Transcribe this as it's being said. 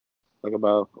like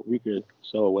about a week or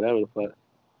so, or whatever the fuck.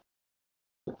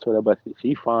 So that, but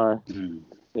she fine. Mm.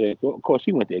 Yeah, of course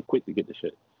she went there quick to get the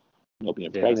shit. Being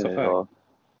Yeah, that's pregnant a and fact. all.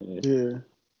 Yeah. Yeah.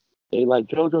 They like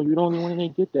JoJo, you the only one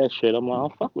that get that shit. I'm like, I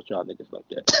don't fuck with y'all niggas like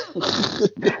that.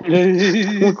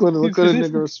 Look what a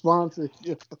nigga respond to.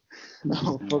 Yeah. I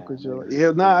don't fuck Yeah, with y'all. niggas Yeah,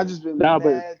 is nah, I weird. just been Nah,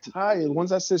 but mad tired.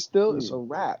 Once I sit still, it's yeah. a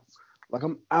wrap. Like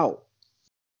I'm out.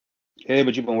 Yeah,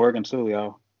 but you've been working too,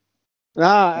 y'all.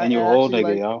 Nah, And it you a whole actually nigga,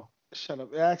 like y'all. shut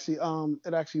up. It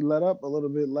actually let up a little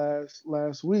bit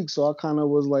last week, so I kind of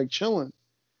was like chilling.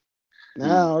 Mm.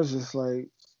 Now it's just like,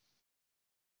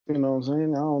 you know what I'm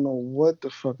saying? I don't know what the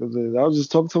fuck is this. I was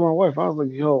just talking to my wife. I was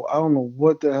like, yo, I don't know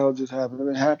what the hell just happened.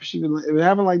 If it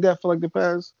happened like that for like the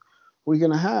past week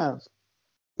and a half.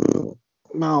 I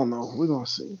don't know. We're gonna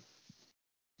see.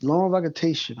 As long as I can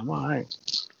taste shit, I'm alright.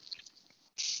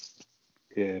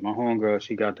 Yeah, my homegirl,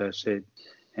 she got that shit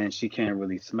and she can't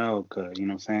really smell good, you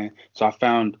know what I'm saying? So I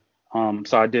found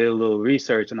so I did a little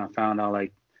research and I found out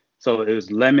like so it was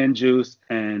lemon juice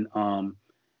and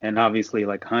obviously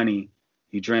like honey.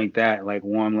 You drink that like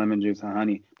warm lemon juice and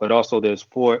honey, but also there's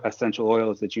four essential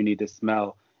oils that you need to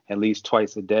smell at least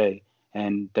twice a day.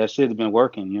 And that shit has been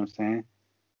working, you know what I'm saying?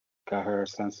 Got her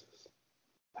senses.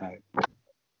 Like,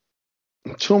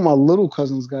 Two of my little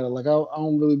cousins got it. Like I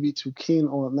don't really be too keen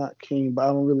on not keen, but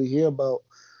I don't really hear about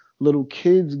little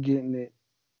kids getting it,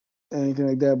 anything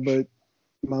like that. But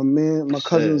my shit.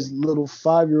 cousin's little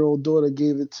 5-year-old daughter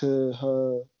gave it to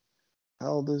her. How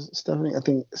old is Stephanie? I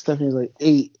think Stephanie's like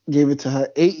 8. Gave it to her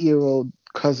 8-year-old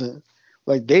cousin.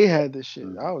 Like they had this shit. I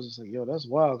Mm. was just like, yo, that's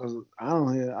wild because I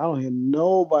don't hear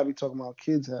nobody talking about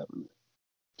kids having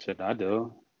it. Shit, I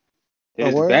do. Oh,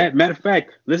 It's word? bad. Matter of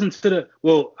fact, listen to the.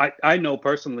 Well, I know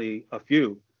personally a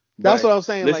few, That's what but I was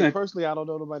saying. Like listen. personally, I don't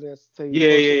know nobody that's saying Yeah,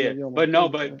 yeah, personally, yeah. like, yo, my But no,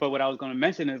 kid. but what I was going to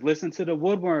mention is listen to the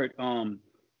Woodward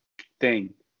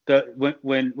thing. The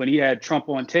when he had Trump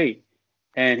on tape,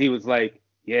 and he was like,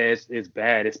 yeah, it's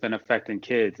bad. It's been affecting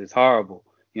kids. It's horrible.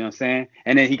 You know what I'm saying?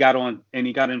 And then he got on and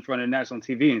he got in front of national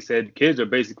TV and said kids are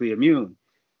basically immune.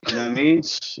 You know what I mean?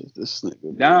 Shit, this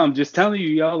nigga, Now man. I'm just telling you,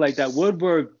 y'all, like that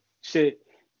Woodward shit,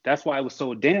 that's why it was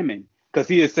so damning. Because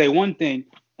he'd say one thing,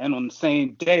 and on the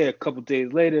same day, a couple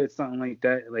days later, something like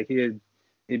that, like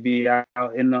he'd be out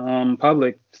in the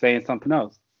public saying something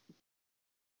else.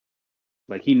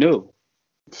 Like he knew.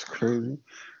 It's crazy.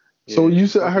 So Yeah, you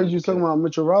said I fucking heard with you the talking kid. about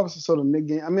Mitchell Robinson. So the Nick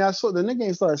game. I mean, I saw the Nick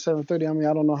game started at 7:30. I mean,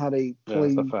 I don't know how they Yeah,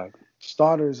 that's a play fact.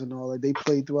 starters and all. Like they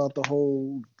play throughout the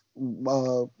whole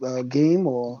game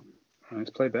or. Let's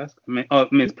play basketball. I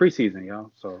mean, it's preseason,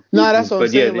 y'all. So, Nah, that's what I'm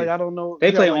but yeah, saying. Like I don't know. they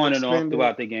You have play like on and off expanded.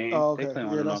 throughout the game. Oh, They okay. play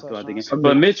on Yeah, and that's off what I was throughout the trying to game. say.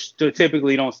 But Mitch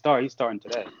typically don't start. He's starting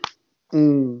today.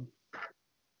 Mm.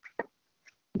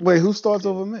 Wait, who starts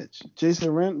over Mitch?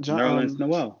 Jason Rent. Nerlens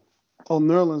Noel. Oh,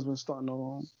 Nerlens been starting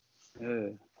alone. Yeah.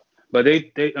 But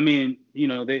I mean,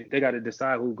 they got to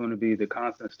decide who's going to be the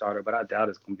constant starter. But I doubt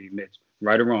it's going to be Mitch.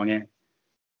 Right or wrong, yeah.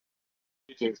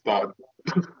 You can start.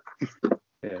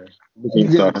 Yeah. You You can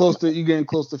getting start.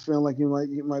 close to feeling like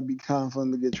you might be kind of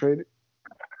fun to get traded.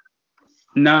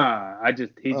 Nah,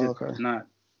 he Oh, just okay. not.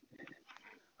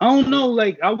 I don't know.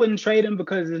 Like I wouldn't trade him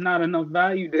because there's not enough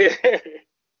value there.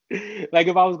 Like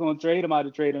if I was going to trade him,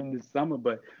 I'd trade him this summer.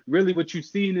 But really, what you've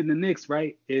seen in the Knicks,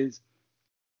 right, is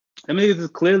I mean, this is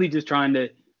clearly just trying to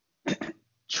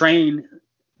train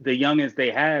the youngins they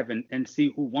have and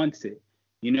see who wants it.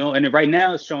 And right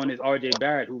now it's showing is RJ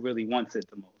Barrett who really wants it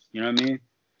the most. You know what I mean?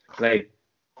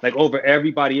 Like over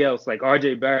everybody else, like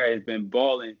RJ Barrett has been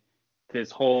balling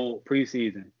this whole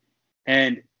preseason.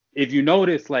 And if you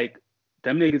notice, like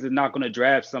them niggas is not gonna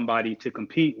draft somebody to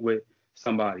compete with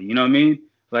somebody. You know what I mean?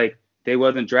 Like they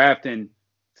wasn't drafting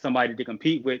somebody to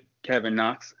compete with Kevin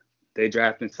Knox. They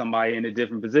drafting somebody in a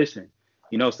different position.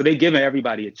 So they giving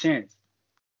everybody a chance.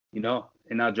 And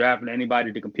not drafting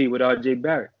anybody to compete with RJ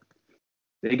Barrett.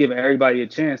 They giving everybody a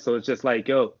chance. So it's just like,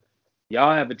 yo,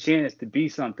 y'all have a chance to be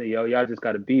something, yo. Y'all just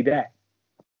gotta be that.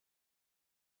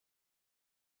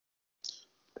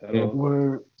 Yeah.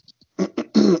 Word. Go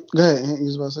ahead. You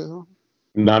was about to say something?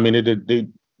 No, I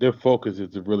mean their focus is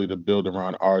to really to build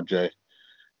around RJ,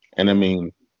 and I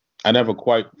mean I never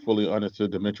quite fully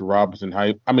understood the Mitchell Robinson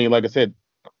hype. I mean, like I said,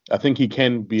 I think he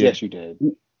can be a, Yes, you did.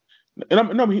 and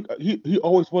I'm no, he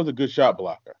always was a good shot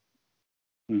blocker,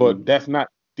 but Mm-hmm. that's not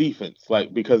defense.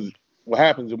 Like because what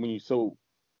happens when you so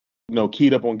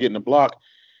keyed up on getting a block,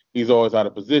 he's always out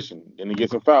of position, and he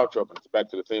gets in foul trouble. It's back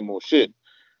to the same old shit.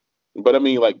 But I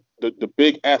mean, like the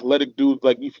big athletic dudes,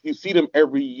 like you see them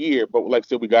every year. But like I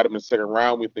said, we got him in the second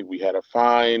round. We think we had a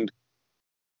find,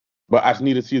 but I just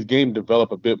need to see his game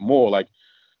develop a bit more. Like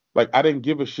Like, I didn't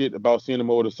give a shit about seeing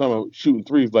him over the summer shooting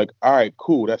threes. Like, all right,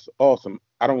 cool, that's awesome.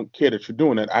 I don't care that you're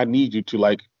doing that. I need you to,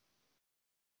 like,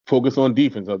 focus on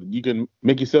defense. You can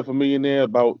make yourself a millionaire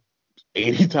about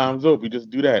 80 times over. You just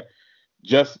do that.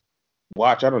 Just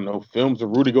watch, I don't know, films of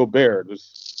Rudy Gobert.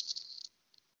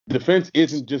 Defense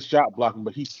isn't just shot blocking,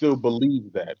 but he still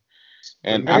believes that.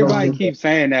 And I don't Everybody think that. keeps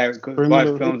saying that. Watch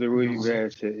Perimeter. films of Rudy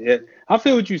Gobert shit. Yeah, I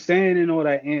feel what you're saying and all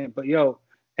that, but yo,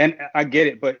 and I get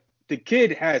it. But the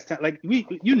kid has like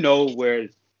you know where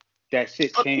that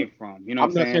shit came from. You know I'm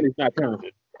what I'm not saying saying? he's not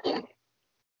talented.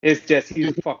 It's just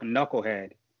he's a fucking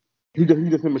knucklehead. He's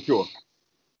just immature.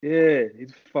 Yeah,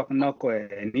 he's a fucking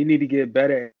knucklehead, and he need to get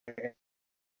better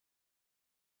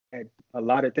at a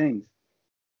lot of things.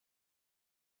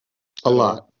 A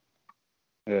lot.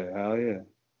 Yeah, hell yeah.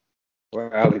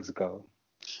 Where Alex go?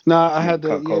 Nah, I had to.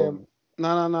 Cut Yeah. cold.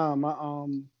 No.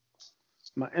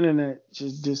 My internet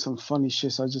just did some funny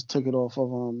shit, so I just took it off of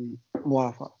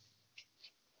Wi-Fi.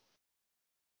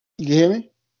 You hear me?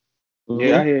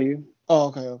 Yeah, I hear you. Oh,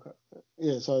 okay.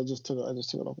 Yeah, so I just took it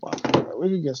off Wi-Fi. All right, we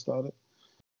can get started.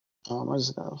 I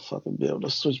just gotta fucking be able to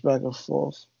switch back and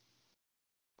forth.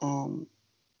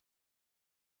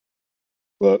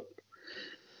 But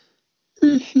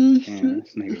Damn,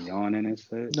 this nigga yawning and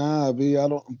shit. nah, B,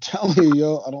 I'm telling you,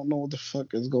 yo, I don't know what the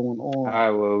fuck is going All on. right,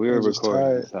 well, we were I'm just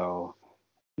recording, tired. so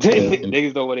And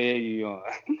niggas don't want to hear you yawn.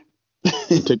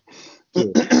 take,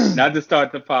 Not to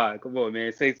start the pod. Come on,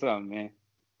 man. Say something, man.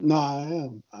 No, I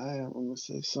am. I'm gonna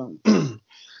say something.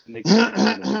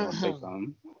 Nigga gonna say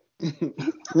something.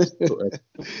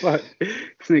 Fuck.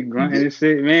 This nigga grunting and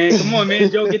shit, man. Come on,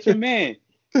 man. Joe, get your man.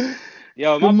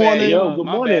 Yo, my Good bad, morning. yo. Good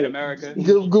My morning. bad, America.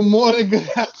 Good morning, good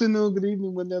afternoon, good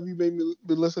evening, whenever you may be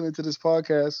listening to this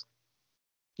podcast.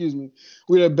 Excuse me.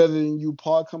 We're Better Than You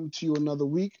pod coming to you another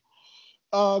week.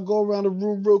 Go around the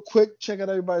room real quick, check out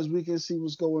everybody's weekend, see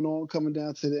what's going on coming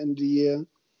down to the end of the year.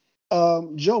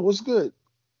 Joe, what's good?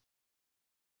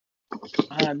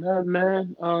 No,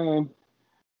 man.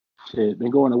 Shit,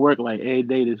 been going to work like every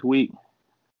day this week.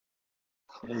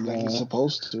 And, Like you're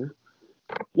supposed to.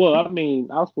 well, I mean,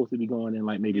 I was supposed to be going in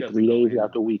like maybe 3 days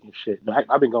after a week and shit. But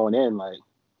I've been going in like.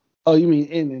 Oh, you mean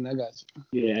in? I got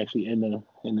you. Yeah, actually in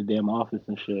the damn office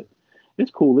and shit.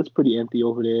 It's cool. It's pretty empty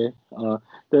over there.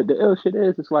 The ill shit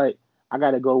is, it's like I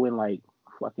gotta go in like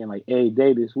fucking like every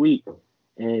day this week,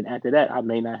 and after that I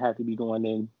may not have to be going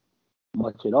in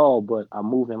much at all. But I'm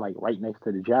moving like right next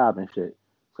to the job and shit.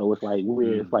 So it's like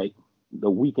weird. It's like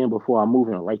the weekend before I'm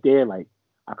moving right there. Like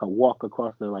I can walk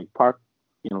across the like park,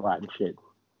 lot and shit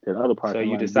to the other park. So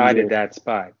you decided that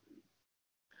spot.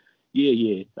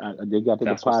 Yeah. They got the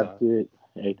deposit,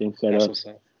 everything set up.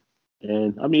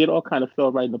 And I mean, it all kind of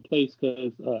fell right into place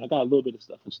because I got a little bit of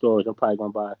stuff in storage. I'm probably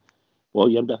gonna buy. Well,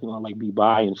 yeah, I'm definitely gonna like be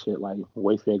buying shit. Like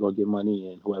Wayfair gonna get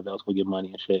money, and whoever else gonna get money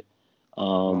and shit.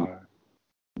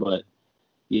 But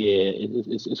yeah,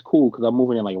 it's cool because I'm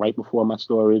moving in like right before my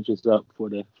storage is up for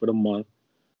the month.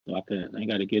 So I ain't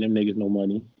gotta get them niggas no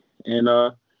money, and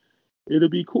it'll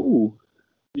be cool.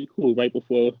 Right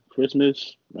before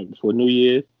Christmas, right before New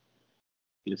Year.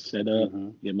 Get set up,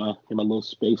 get my little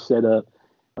space set up.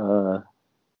 Have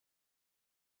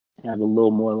a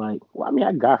little more like, well, I mean,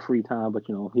 I got free time, but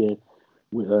here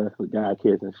with guy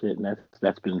kids and shit, and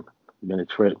that's been a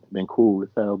trip, been cool as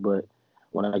hell. But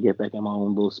when I get back in my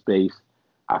own little space,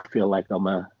 I feel like I'm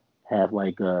gonna have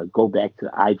like go back to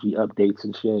IG updates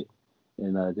and shit,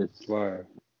 and just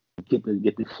get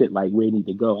the shit like where it need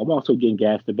to go. I'm also getting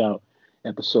gassed about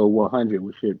episode 100,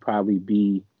 which should probably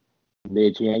be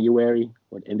mid-January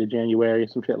or end of January or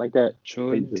some shit like that.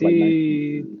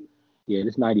 Yeah,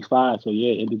 it's 95. So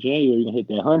yeah, end of January you're gonna hit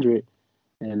that 100.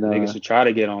 And niggas should try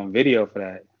to get on video for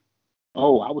that.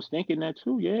 Oh, I was thinking that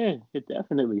too. Yeah, it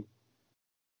definitely.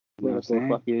 So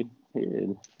fucking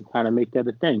kind of make that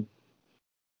a thing.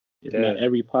 It's not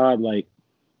every pod like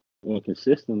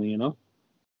consistently,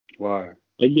 Why?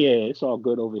 But yeah, it's all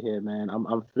good over here, man.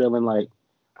 I'm feeling like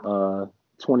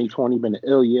 2020 been an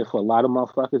ill year for a lot of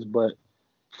motherfuckers, but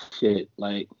shit,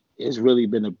 like it's really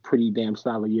been a pretty damn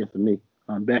solid year for me.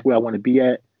 I'm back where I want to be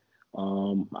at.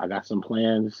 I got some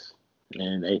plans,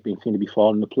 and everything seems to be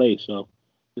falling into place. So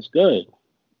it's good.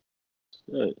 It's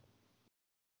good.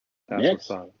 That's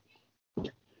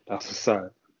what's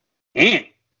up. Ant,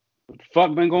 what the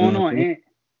fuck been going on, Ant?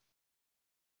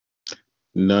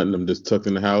 Nothing. I'm just tucked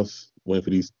in the house, waiting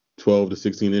for these 12 to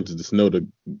 16 inches of snow to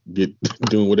get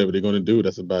doing whatever they're gonna do.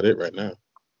 That's about it right now.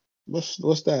 What's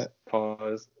that?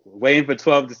 Pause. Waiting for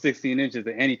 12 to 16 inches of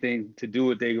anything to do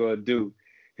what they gonna do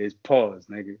is pause,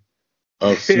 nigga.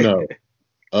 Of snow.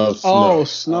 Oh,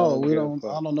 snow.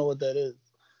 I don't know what that is.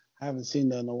 I haven't seen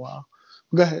that in a while.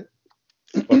 Go ahead.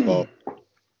 Fuck off.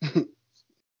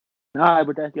 Nah,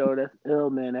 but that's ill,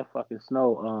 man. That fucking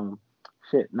snow.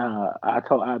 Shit. Nah, I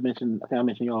think I mentioned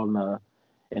y'all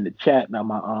in the chat. Now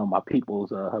my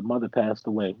people's her mother passed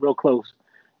away, real close,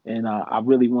 and I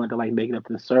really wanted to like make it up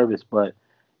to the service, but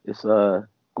it's gonna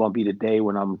be the day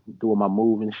when I'm doing my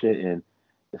move and shit, and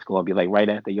it's gonna be like right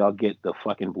after y'all get the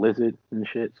fucking blizzard and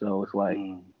shit. So it's like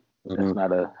that's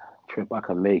not a trip I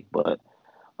can make, but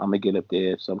I'm gonna get up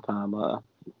there sometime,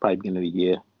 probably beginning of the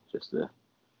year, just to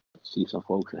see some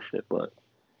folks and shit. But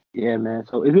yeah, man.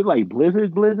 So is it like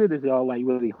blizzard? Is y'all like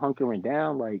really hunkering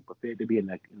down, like prepared to be in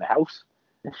the house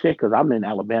and shit? Cause I'm in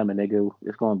Alabama, nigga.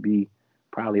 It's gonna be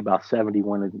probably about 70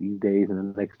 one of these days in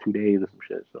the next 2 days or some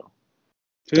shit. So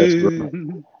That's great.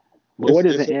 well, what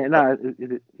is it? Nah,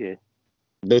 is it? Yeah.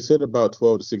 They said about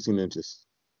 12 to 16 inches.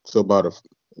 So about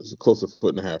it's close to a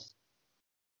foot and a half.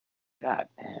 God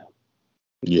damn.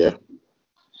 Yeah.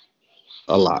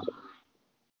 A lot.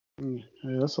 Yeah,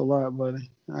 that's a lot,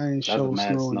 buddy. I ain't That's a show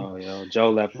mad snowing. snow, yo.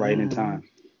 Joe left right in time.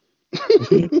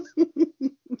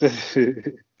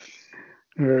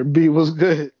 B was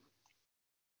good.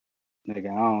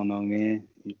 Nigga, I don't know, man.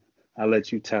 I'll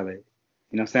let you tell it.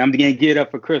 You know what I'm saying? I'm gonna get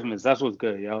up for Christmas. That's what's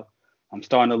good, yo. I'm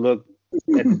starting to look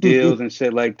at the deals and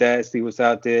shit like that, see what's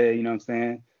out there, you know what I'm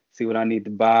saying? See what I need to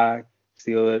buy,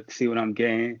 see what I'm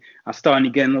getting. I'm starting to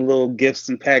get in the little gifts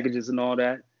and packages and all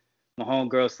that. My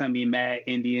homegirl sent me mad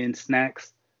Indian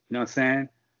snacks, you know what I'm saying?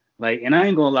 Like, and I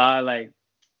ain't gonna lie, like,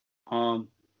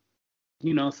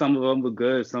 you know, some of them were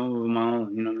good, some of them I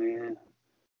don't, you know what I mean?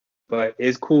 But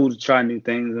it's cool to try new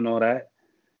things and all that.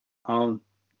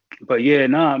 But yeah,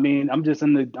 I mean, I'm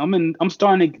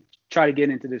starting to try to get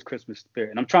into this Christmas spirit,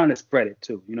 and I'm trying to spread it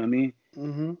too. You know what I mean?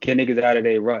 Mm-hmm. Get niggas out of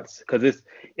their ruts, because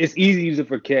it's easy to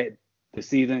forget the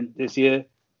season this year,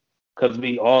 because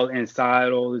we all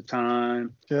inside all the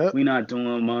time. Yep. We not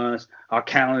doing much. Our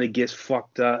calendar gets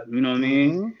fucked up. You know what I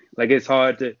mean? Mm-hmm. Like it's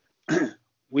hard to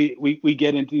we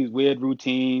get into these weird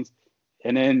routines,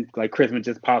 and then like Christmas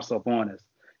just pops up on us.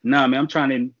 Nah, man, I'm trying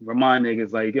to remind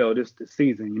niggas like, yo, this is the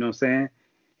season. You know what I'm saying?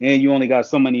 And you only got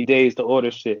so many days to order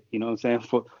shit. You know what I'm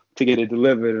saying? To get it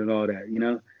delivered and all that. You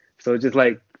know? So it's just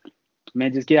like,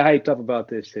 man, just get hyped up about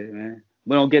this shit, man.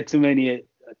 We don't get too many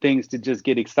things to just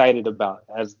get excited about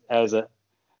as a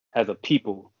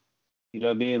people. You know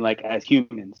what I mean? Like as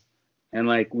humans. And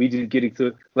like we just get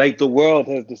into like the world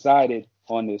has decided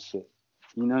on this shit.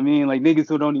 You know what I mean? Like niggas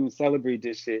who don't even celebrate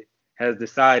this shit has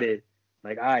decided,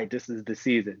 like, all right, this is the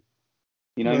season.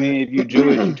 You know what I mean? If you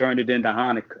Jewish, you turned it into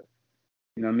Hanukkah.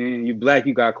 You know what I mean? You black,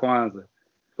 you got Kwanzaa.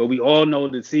 But we all know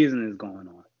the season is going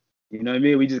on. You know what I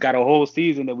mean? We just got a whole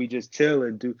season that we just chill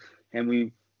and do, and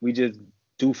we just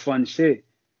do fun shit.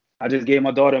 I just gave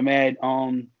my daughter mad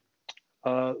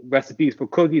recipes for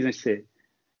cookies and shit.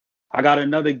 I got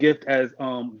another gift as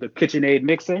the KitchenAid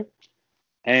mixer,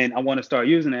 and I want to start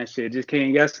using that shit. It just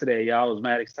came yesterday, y'all. I was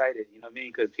mad excited. You know what I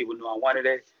mean? Because people knew I wanted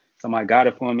it. Somebody got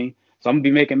it for me. So I'm gonna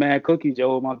be making mad cookies,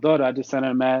 yo, with my daughter. I just sent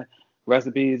her mad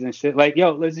recipes and shit. Like,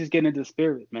 yo, let's just get into the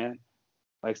spirit, man.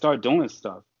 Like, start doing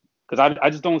stuff. Because I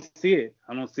just don't see it.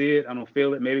 I don't see it. I don't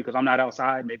feel it. Maybe because I'm not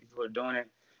outside. Maybe people are doing it.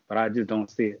 But I just don't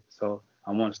see it. So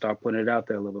I want to start putting it out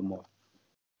there a little bit more.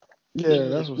 Yeah,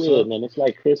 that's it's what's weird, up. man. It's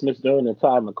like Christmas during the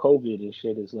time of COVID and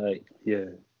shit. It's like Yeah.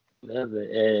 whatever.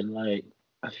 And like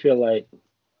I feel like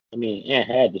I mean Aunt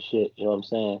had the shit, you know what I'm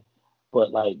saying?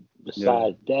 But like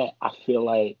besides that, I feel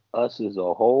like us as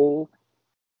a whole,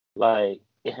 like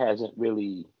it hasn't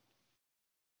really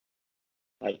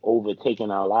like overtaken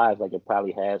our lives like it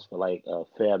probably has for like a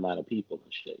fair amount of people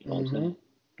and shit. You know what I'm saying?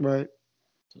 Right.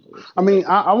 So I mean,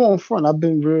 I won't front. I've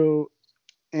been real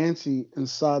antsy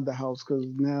inside the house because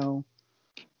now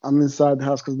I'm inside the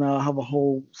house because now I have a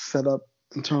whole setup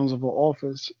in terms of an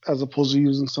office as opposed to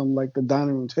using something like the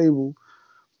dining room table.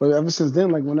 But ever since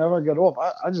then, like whenever I get off,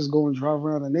 I just go and drive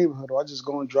around the neighborhood, or I just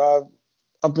go and drive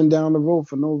up and down the road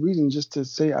for no reason, just to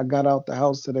say I got out the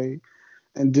house today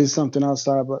and did something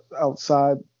outside, but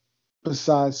outside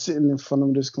besides sitting in front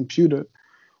of this computer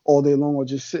all day long or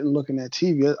just sitting looking at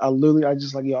TV. I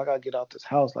just like, yo, I gotta get out this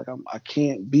house. Like I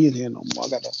can't be in here no more. I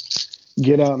gotta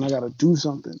get out and I gotta do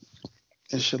something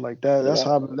and shit like that. yeah,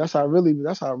 That's how I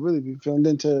really be feeling.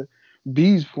 Then to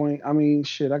B's point, I mean,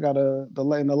 shit, I got in the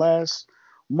last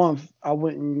month I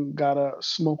went and got a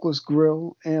smokeless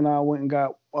grill and I went and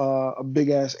got a big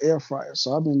ass air fryer.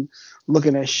 So I've been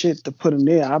looking at shit to put in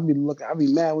there. I'd be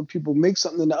mad when people make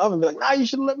something in the oven. Be like, nah, you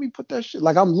should let me put that shit.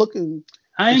 Like I'm looking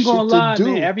I for ain't gonna shit to lie,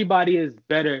 man. do. Everybody is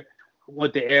better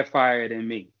with the air fryer than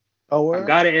me. Oh, I word?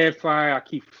 got an air fryer. I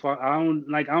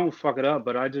don't fuck it up,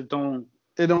 but I just don't.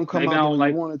 It don't come Maybe I out the don't way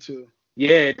you like. want it to. Yeah,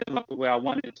 it doesn't look the way I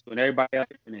want it to, and everybody else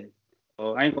in it.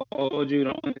 So I ain't gonna hold you. The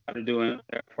only thing I gotta do in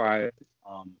air fryer,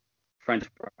 French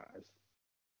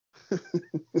fries.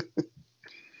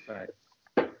 Right.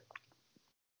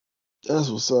 That's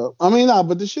what's up. I mean, nah,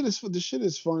 but the shit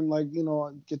is fun. Like, you know,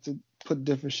 I get to put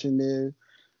different shit in there,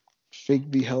 fake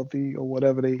be healthy or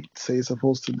whatever they say it's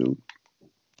supposed to do.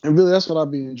 And really, that's what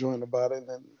I've been enjoying about it.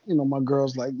 And you know, my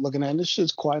girls like looking at it. This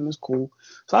shit's quiet and it's cool.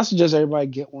 So I suggest everybody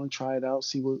get one, try it out,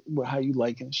 see how you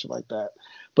like it and shit like that.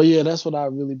 But yeah, that's what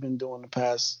I've really been doing the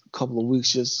past couple of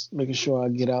weeks, just making sure I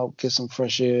get out, get some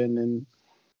fresh air, and then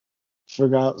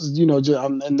figure out, you know,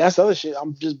 and that's the other shit.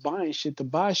 I'm just buying shit to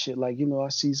buy shit. Like, you know, I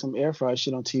see some air fryer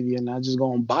shit on TV and I just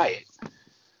go and buy it.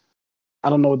 I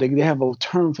don't know what they have a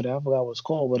term for that. I forgot what it's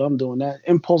called, but I'm doing that.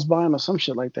 Impulse buying or some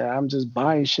shit like that. I'm just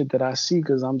buying shit that I see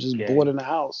because I'm just bored in the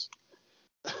house.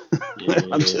 Yeah.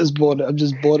 I'm just bored of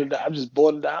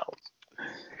the house.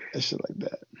 And shit like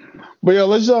that. But yeah,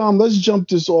 let's jump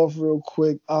this off real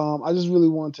quick. I just really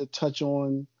want to touch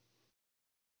on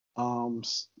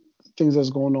things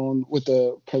that's going on with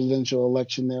the presidential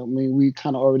election. That, I mean, we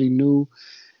kind of already knew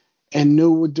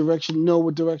what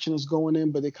direction is going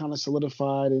in, but they kind of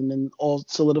solidified and then all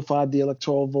solidified the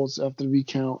electoral votes after the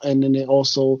recount, and then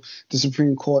the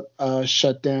Supreme Court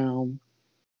shut down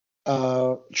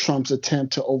Trump's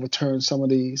attempt to overturn some of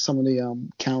the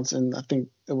counts, and I think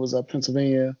it was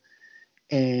Pennsylvania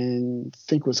and I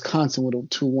think Wisconsin were the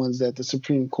two ones that the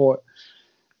Supreme Court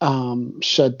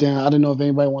shut down. I don't know if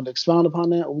anybody wanted to expound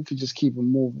upon that, or we could just keep it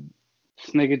moving.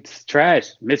 This nigga's trash.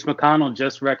 Mitch McConnell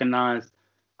just recognized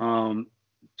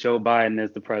Joe Biden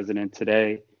as the president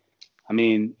today. I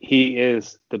mean, he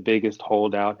is the biggest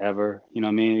holdout ever. You know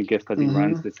what I mean? I guess because he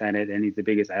runs the Senate and he's the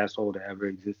biggest asshole that ever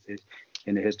existed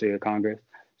in the history of Congress.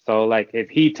 So, like, if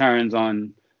he turns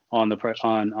on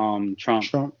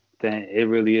Trump, then it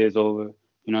really is over.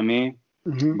 You know what I mean?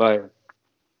 Mm-hmm. But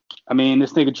I mean,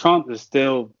 this nigga Trump is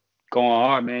still going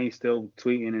hard, man. He's still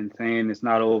tweeting and saying it's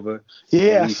not over.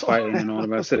 Yeah, and he's fighting and all the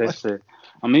rest of that shit.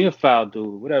 I mean, he's a foul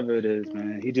dude, whatever it is,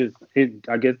 man.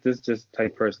 I guess this just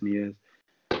type person he is.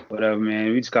 Whatever,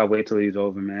 man. We just gotta wait till he's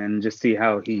over, man, and just see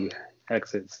how he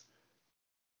exits.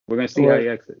 We're gonna see how he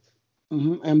exits.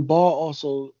 Mm-hmm. And Barr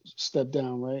also stepped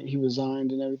down, right? He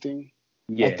resigned and everything.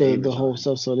 Yeah, after the whole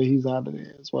stuff, so that he's out of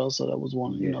there as well. So that was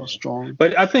one, strong.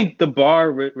 But I think the Barr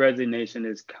resignation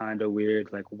is kind of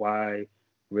weird. Like, why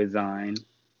resign?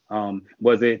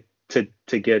 Was it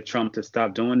to get Trump to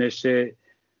stop doing this shit,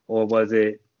 or was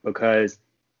it because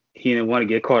he didn't want to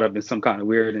get caught up in some kind of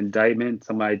weird indictment?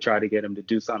 Somebody tried to get him to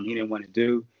do something he didn't want to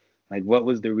do. Like, what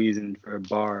was the reason for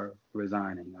Barr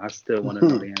resigning? I still want to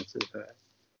know the answer to that.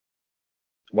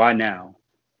 Why now?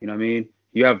 You know what I mean?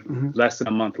 You have less than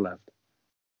a month left.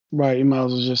 Right, you might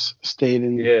as well just stay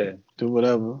and do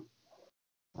whatever.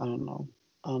 I don't know.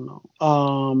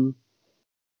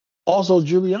 Also,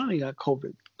 Giuliani got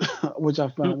COVID, which I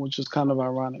found, which is kind of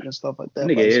ironic and stuff like that.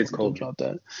 Nigga is COVID. Drop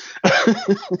that.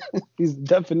 He's the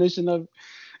definition of.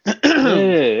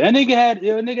 Yeah, that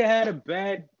nigga had a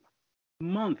bad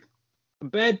month, a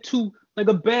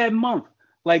bad month.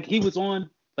 Like he was on,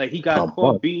 like he got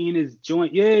caught beating his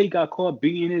joint. Yeah, he got caught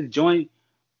beating his joint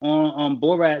on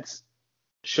Borat's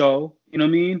show, you know what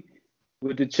I mean,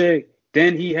 with the chick.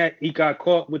 Then he got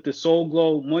caught with the Soul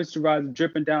Glow moisturizer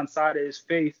dripping down the side of his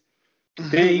face.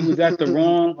 Then he was at the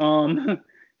wrong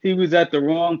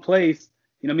place.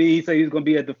 You know what I mean? He said he was gonna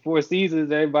be at the Four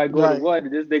Seasons. Everybody go to what?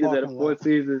 This nigga's at the Four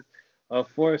Seasons,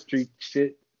 Forest Street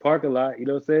shit parking lot. You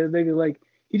know what I'm saying? This nigga, like,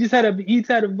 he's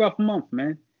had a rough month,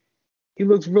 man. He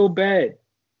looks real bad,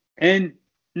 and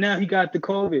now he got the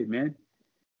COVID, man,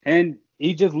 and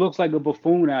he just looks like a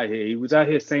buffoon out here. He was out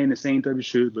here saying the same type of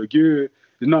shit, like, yeah, it's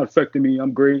not affecting me,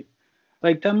 I'm great.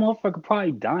 Like, that motherfucker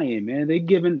probably dying, man. They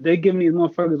giving these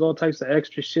motherfuckers all types of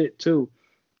extra shit too.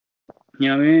 You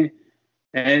know what I mean?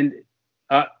 And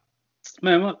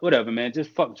man, whatever, man. Just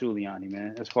fuck Giuliani,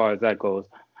 man. As far as that goes,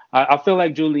 I feel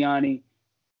like Giuliani,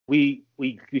 we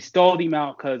stalled him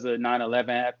out because of 9/11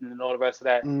 happening and all the rest of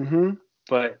that. Mm-hmm.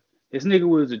 But this nigga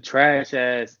was a trash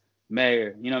ass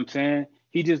mayor. You know what I'm saying?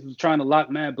 He just was trying to lock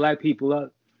mad black people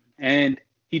up, and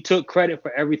he took credit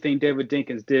for everything David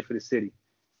Dinkins did for the city.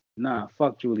 Nah,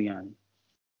 fuck Giuliani.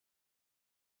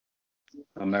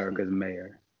 America's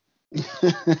mayor.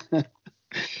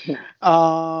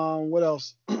 What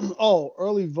else?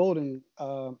 Early voting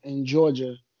in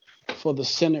Georgia for the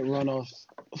Senate runoff.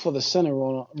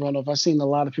 I seen a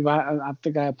lot of people. I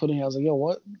think I had put in here. I was like, yo,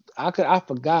 what? I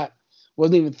forgot.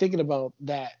 Wasn't even thinking about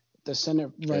that. The Senate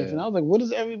race, and I was like, what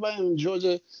is everybody in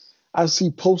Georgia I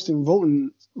see posting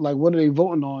voting like, what are they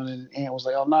voting on? And Ant was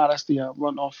like, oh, nah, that's the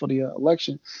runoff for the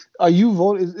election. Are you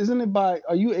voting? Isn't it by?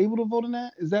 Are you able to vote in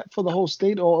that? Is that for the whole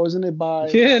state, or isn't it by?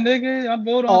 Yeah, nigga, I'm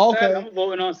voting on Oh, Saturday. okay. I'm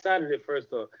voting on Saturday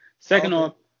first off. Second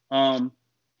off,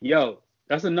 yo,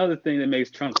 that's another thing that makes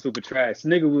Trump super trash.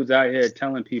 Nigga was out here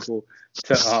telling people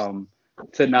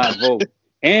to not vote,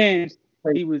 and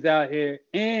he was out here.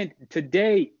 And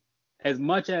today, as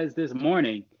much as this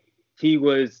morning, he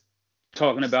was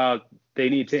talking about they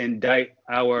need to indict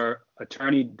our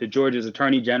attorney, the Georgia's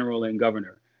attorney general and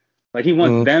governor. Like he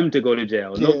wants them to go to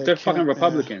jail. Yeah, No, they're fucking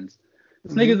Republicans.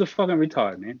 This nigga's a fucking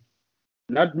retard, man.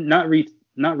 Not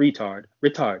retard.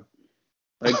 Retard.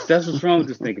 Like that's what's wrong with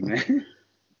this nigga, man.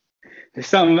 There's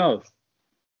something else.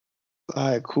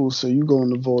 All right, cool. So you going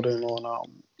to vote in on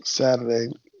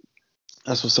Saturday.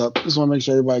 That's what's up. Just want to make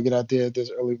sure everybody get out there. If there's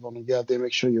early voting, get out there.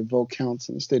 Make sure your vote counts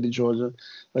in the state of Georgia.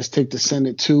 Let's take the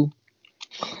Senate too,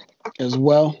 as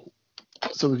well,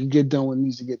 so we can get done what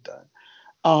needs to get done.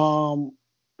 On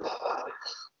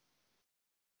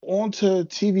to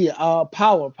TV.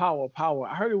 Power.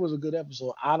 I heard it was a good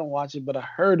episode. I don't watch it, but I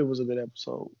heard it was a good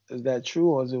episode. Is that true,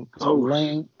 or is it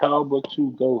lame? Power Book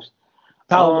 2 Ghost.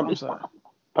 I'm sorry.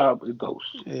 Power Book Ghost.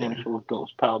 Yeah. It was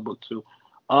Ghost. Power Book 2.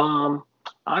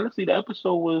 Honestly, the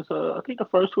episode was. I think the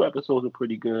first 2 episodes were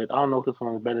pretty good. I don't know if this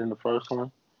one was better than the first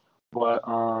one, but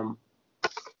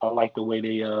I like the way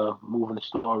they moving the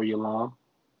story along.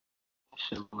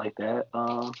 Shit like that.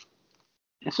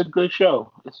 It's a good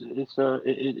show. It's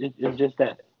just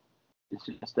that. It's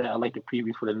just that I like the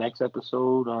preview for the next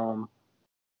episode.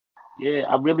 Yeah,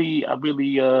 I really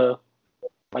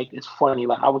like. It's funny.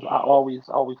 Like I always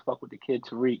fuck with the kid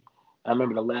Tariq. I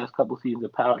remember the last couple seasons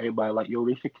of Power. Everybody like, yo,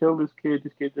 they should kill this kid.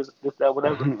 This kid, this that,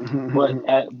 whatever.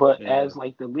 but as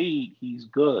like the lead, he's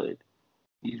good.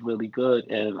 He's really good,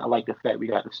 and I like the fact we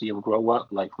got to see him grow up.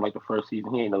 Like from like the first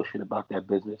season, he ain't know shit about that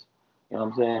business. You know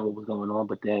what I'm saying? What was going on?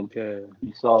 But then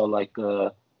you saw like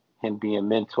him being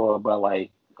mentored by like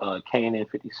Kanan,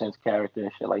 50 Cent's character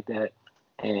and shit like that.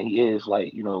 And he is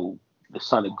like, you know, the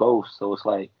son of Ghost. So it's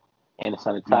like, and the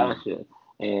son of Tasha.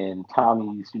 And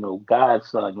Tommy's, you know,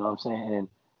 godson, you know what I'm saying? And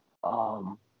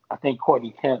I think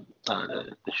Courtney Kemp,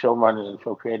 the showrunner and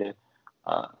show creator,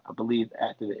 I believe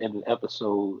after the end of the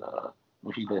episode,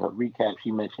 when she did her recap,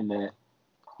 she mentioned that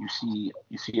you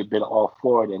see a bit of all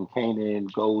four, and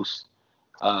Kanan, Ghost,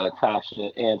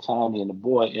 Tasha, and Tommy, and the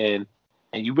boy, and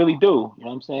you really do, you know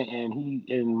what I'm saying?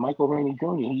 And Michael Rainey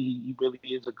Jr., he really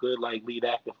is a good like lead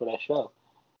actor for that show.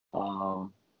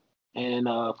 And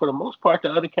for the most part, the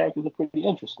other characters are pretty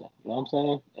interesting. You know what I'm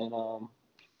saying?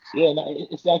 And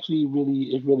it's actually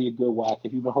really a good watch.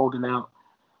 If you've been holding out,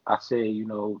 I say, you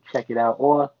know, check it out.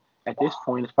 Or at this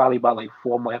point, it's probably about like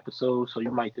 4 more episodes, so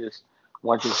you might just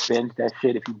want to binge that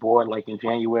shit if you're bored, like in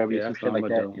January or some shit like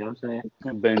that. You know what I'm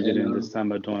saying? Binge it in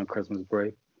December during Christmas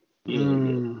break. Yeah.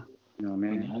 You know what I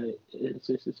mean? It's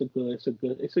a good show.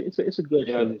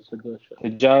 It's a good show.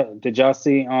 Did y'all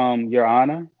see Your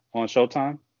Honor on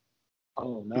Showtime?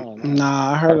 Oh no.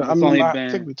 Nah, I heard it. I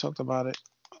think we talked about it.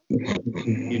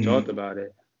 You talked about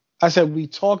it. I said we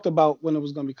talked about when it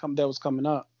was gonna that was coming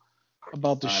up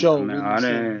about the show. I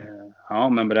don't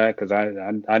remember that because I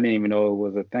didn't even know it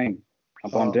was a thing. I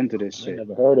bumped into this shit. I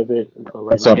never heard of it.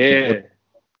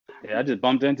 Yeah, I just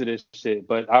bumped into this shit,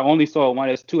 but I only saw one.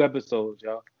 It's 2 episodes,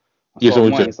 y'all. I saw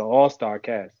one. It's an all-star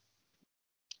cast.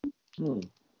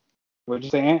 What'd you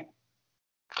say, Ant?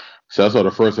 So I saw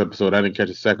the first episode. I didn't catch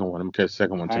the second one. I'm gonna catch the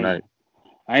second one tonight.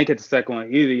 I ain't catch the second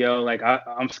one either, yo. Like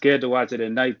I'm scared to watch it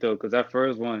at night though, cause that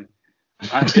first one,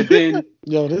 it didn't.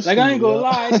 Yo, this like I ain't gonna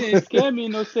lie, it didn't scare me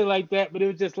no shit like that. But it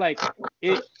was just like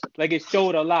it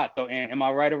showed a lot though. Ant, am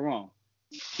I right or wrong?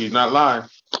 He's not lying.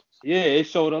 Yeah, it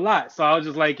showed a lot. So I was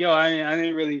just like, yo, I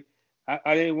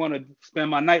didn't want to spend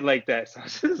my night like that. So I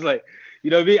was just like,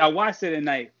 you know what I mean? I watched it at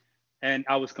night, and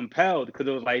I was compelled because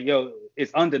it was like, yo,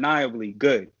 it's undeniably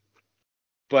good.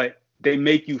 But they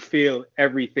make you feel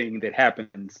everything that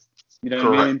happens. You know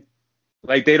what I mean?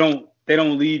 Like they don't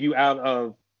leave you out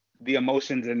of the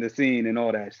emotions in the scene and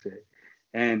all that shit.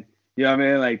 And you know what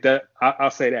I mean? Like that.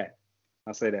 I'll say that.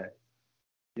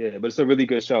 Yeah, but it's a really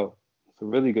good show. It's a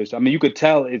really good show. I mean, you could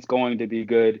tell it's going to be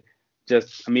good. And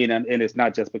it's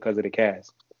not just because of the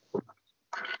cast.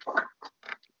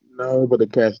 No, but the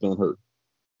cast don't hurt.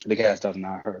 The cast does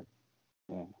not hurt.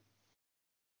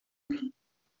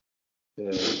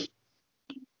 Yeah.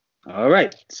 All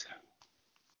right.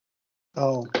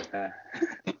 Oh.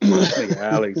 Nigga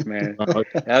Alex, man.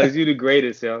 Alex, you the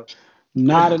greatest, yo.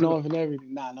 Not enough and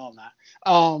everything. Nah, no, I'm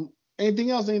not. Anything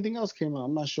else came out?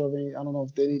 I'm not sure of any. I don't know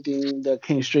if anything that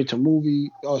came straight to movie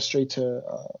or straight to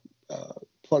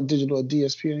Plug Digital or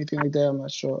DSP or anything like that. I'm not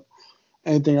sure.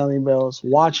 Anything else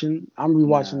watching? I'm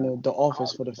rewatching the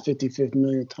Office for the 55th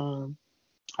millionth time.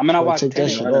 I mean, I So watched take that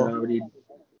Tenet. shit off.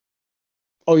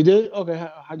 Oh, you did? Okay.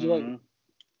 How'd you like it?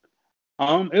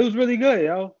 It was really good,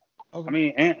 yo. Okay. I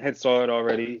mean, Ant had saw it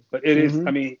already, but it is. Mhm.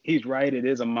 I mean, he's right. It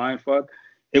is a mind fuck.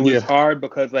 It was hard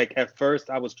because, like, at first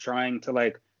I was trying to,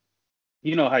 like,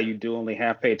 you know how you do only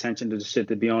half pay attention to the shit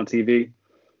that be on TV.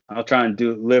 I'll try and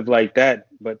live like that,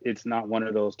 but it's not one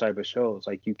of those type of shows.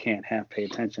 Like, you can't half pay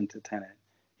attention to Tenet.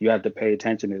 You have to pay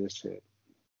attention to this shit.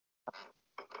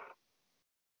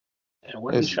 And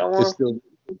what the show on?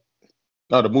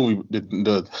 The movie,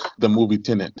 the movie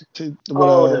Tenet. The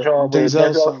job with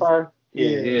Denzel's son.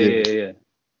 Yeah.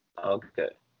 Okay.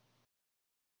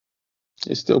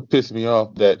 It still pisses me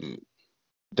off that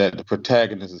the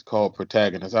protagonist is called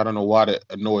protagonist. I don't know why that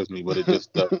annoys me, but it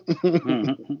just does.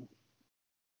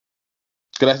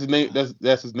 Because that's his name.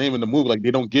 That's his name in the movie. Like,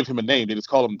 they don't give him a name; they just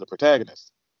call him the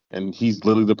protagonist, and he's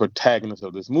literally the protagonist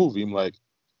of this movie. I'm like,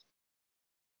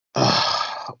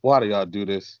 why do y'all do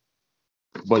this?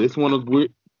 But it's one of those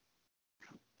weird.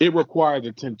 It requires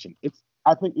attention.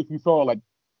 I think if you saw, like,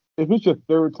 if it's your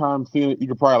third time seeing it, you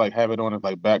could probably like have it on as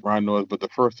like background noise. But the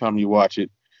first time you watch it,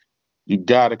 you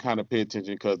gotta kind of pay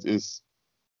attention because it's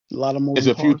a lot of moving It's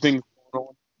a few parts. things going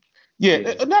on. Yeah,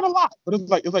 not a lot, but it's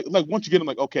like once you get them,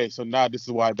 like, okay, so now this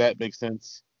is why that makes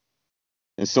sense,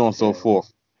 and so on and so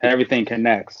forth. Everything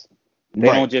connects. They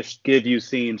don't just give you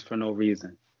scenes for no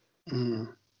reason.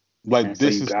 Like, and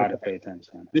this so you is gotta pay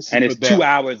attention. This and is it's 2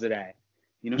 hours of that.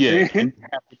 You know what I'm saying? You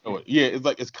have to know it. Yeah, it's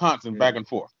like it's constant back and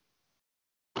forth.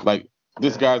 Like,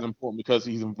 this guy's important because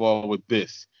he's involved with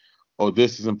this, or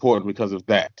this is important because of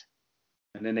that.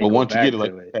 And then they but go once back you get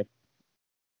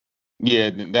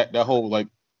it, like, that whole like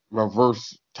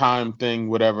reverse time thing,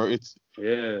 whatever.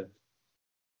 It'll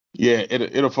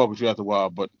fuck with you after a while,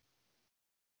 but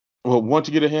once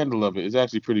you get a handle of it, it's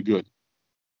actually pretty good.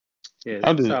 Yeah,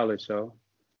 it's a solid show.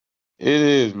 It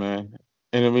is, man.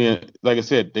 And I mean, like I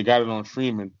said, they got it on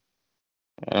streaming.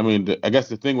 I mean, I guess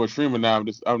the thing with streaming now, I'm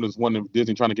just wondering if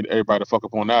Disney trying to get everybody to fuck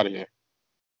up on out of here.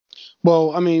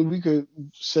 Well, I mean, we could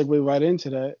segue right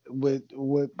into that with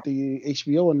the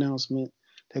HBO announcement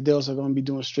that they're also going to be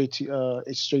doing straight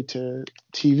to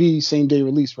TV, same day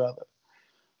release rather.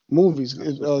 Movies.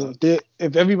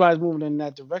 If everybody's moving in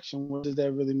that direction, what does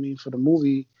that really mean for the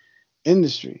movie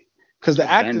industry? Because the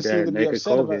actors seem to be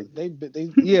upset about it.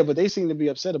 But they seem to be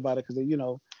upset about it because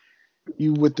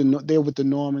they're with the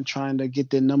norm and trying to get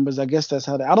their numbers. I guess that's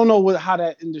how I don't know how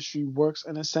that industry works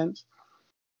in a sense,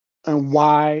 and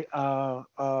why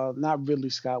not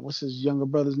Ridley Scott, what's his younger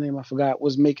brother's name? I forgot,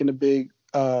 was making a big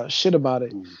shit about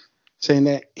it, saying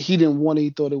that he didn't want it. He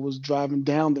thought it was driving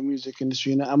down the music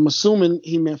industry, and I'm assuming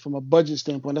he meant from a budget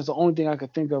standpoint. That's the only thing I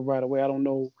could think of right away. I don't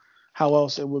know how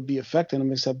else it would be affecting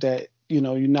them, except that you're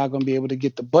not going to be able to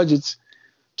get the budgets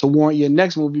to warrant your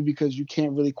next movie because you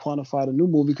can't really quantify the new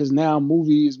movie because now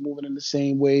movie is moving in the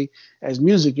same way as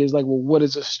music is. Like, well, what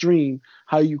is a stream?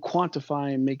 How are you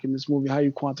quantifying making this movie? How are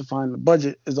you quantifying the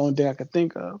budget is the only thing I could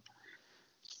think of.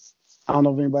 I don't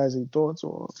know if anybody has any thoughts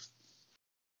or.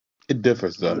 It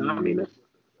differs, though.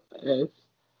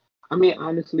 I mean,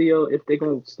 honestly, if they're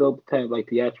going to still have like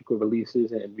theatrical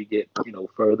releases and we get,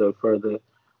 further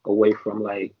away from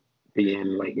like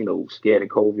being like, scared of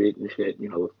COVID and shit,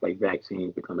 if like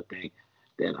vaccines become a thing,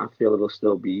 then I feel it'll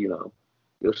still be, you'll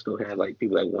still have like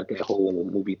people that want that whole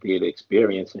movie theater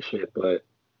experience and shit. But,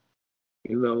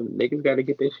 niggas got to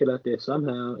get their shit out there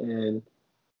somehow. And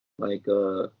like,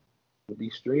 with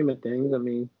these streaming things, I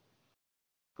mean,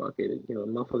 fuck it,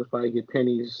 motherfuckers probably get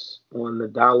pennies on the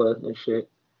dollar and shit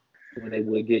when they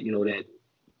would get, that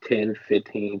 $10,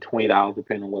 $15, $20,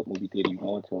 depending on what movie theater you're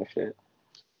going to and shit.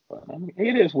 But I mean,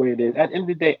 it is what it is. At the end of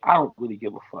the day, I don't really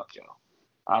give a fuck, yo.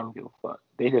 I don't give a fuck.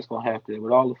 They just gonna have to,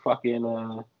 with all the fucking,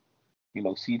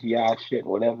 CGI shit,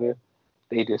 whatever,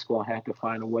 they just gonna have to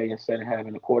find a way, instead of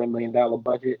having a $250,000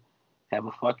 budget, have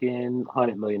a fucking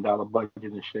 $100 million budget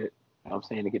and shit. You know what I'm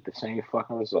saying, to get the same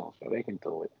fucking results, so they can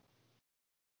do it.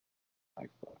 Like,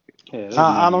 fuck it. Yeah,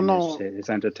 I don't know. It's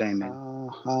entertainment. I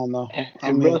don't know.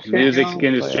 The music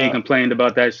industry complained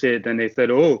about that shit. Then they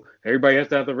said, "Oh, everybody has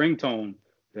to have the ringtone."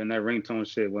 Then that ringtone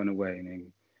shit went away, nigga.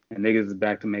 And niggas is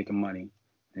back to making money.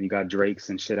 And you got Drakes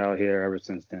and shit out here ever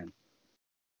since then.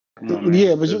 Come on, man.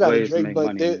 Yeah, but you got a Drake,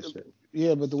 but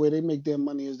but the way they make their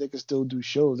money is they can still do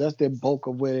shows. That's their bulk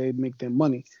of where they make their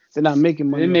money. They're not making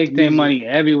money. They make their money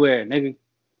everywhere, nigga.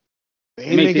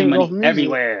 They make their money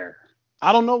everywhere.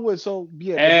 I don't know what. So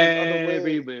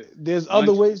everywhere. There's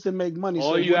other ways to make money.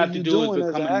 All you have to do is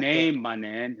become a name, my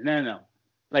man. No.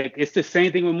 Like, it's the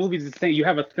same thing with movies. It's the same. You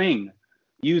have a thing.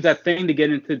 Use that thing to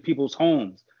get into people's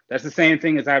homes. That's the same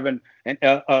thing as having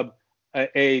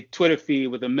a Twitter feed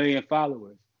with 1 million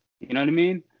followers. You know what I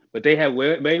mean? But they have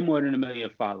way more than 1 million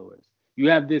followers. You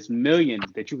have this million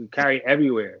that you can carry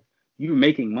everywhere. You're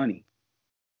making money.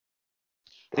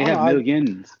 They have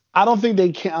millions. I don't think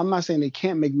they can. I'm not saying they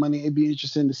can't make money. It'd be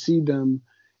interesting to see them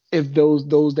if those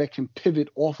that can pivot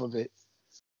off of it,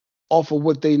 off of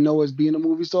what they know as being a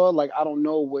movie star. Like I don't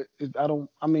know what I don't.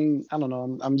 I mean I don't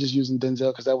know. I'm just using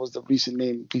Denzel because that was the recent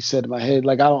name he said in my head.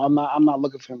 Like I'm not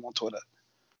looking for him on Twitter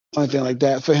or anything like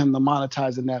that for him to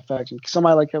monetize in that fashion.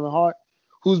 Somebody like Kevin Hart,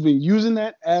 who's been using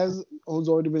that who's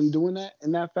already been doing that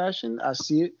in that fashion. I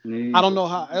see it. I don't know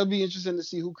how. It'll be interesting to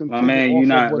see who can. My man, you're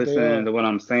not listening to what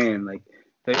I'm saying. Like,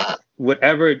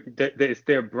 whatever it's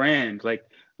their brand. Like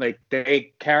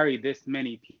they carry this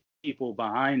many people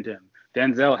behind him.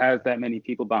 Denzel has that many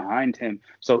people behind him,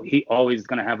 so he always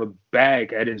gonna have a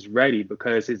bag at his ready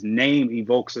because his name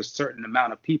evokes a certain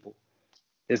amount of people.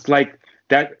 It's like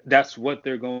that. That's what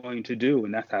they're going to do,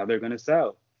 and that's how they're gonna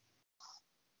sell.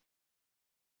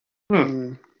 I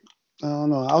don't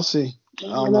know. I'll see.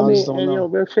 I mean,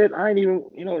 real shit. I ain't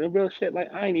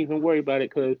even worried about it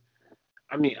because,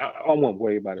 I mean, I won't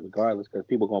worry about it regardless because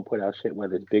people gonna put out shit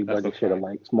whether it's big budget shit or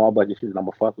like small budget shit. And I'm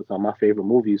gonna fuck with some of my favorite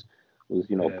movies was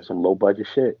some low budget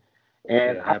shit,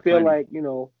 and I feel like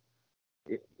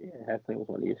Half-Plane was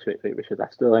one of your favorite shit. I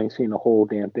still ain't seen the whole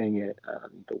damn thing yet. I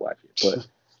need to watch it, but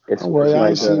it's don't worry. I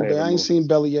ain't seen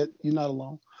Belly yet. You're not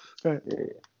alone. Okay.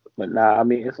 Yeah. But nah, I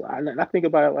mean, I think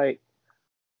about it like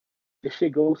this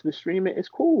shit goes to the streaming. It's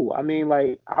cool. I mean,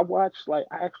 like I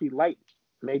actually like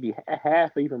maybe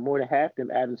half, or even more than half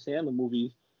them Adam Sandler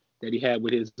movies that he had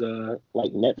with his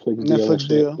like Netflix deal. You know what I'm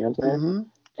saying?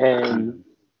 Mm-hmm. And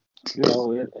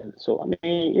and so I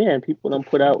mean, and people don't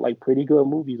put out like pretty good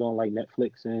movies on like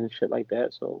Netflix and shit like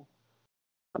that. So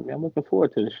I mean, I'm looking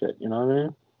forward to the shit. You know what I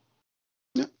mean?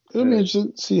 Yeah, it'll be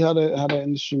interesting to see how the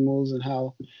industry moves and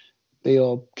how they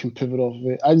all can pivot off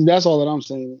of it. That's all that I'm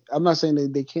saying. I'm not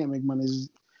saying they can't make money.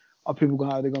 Are people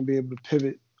they're gonna be able to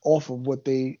pivot off of what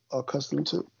they are accustomed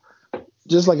to?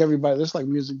 Just like everybody, just like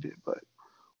music did. But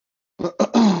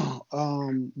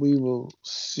we will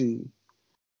see.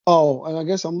 Oh, and I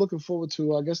guess I'm looking forward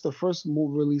to. I guess the first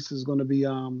movie release is gonna be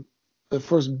the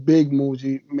first big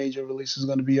major release is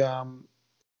gonna be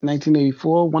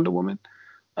 1984 Wonder Woman.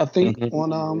 I think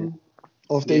on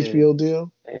off the HBO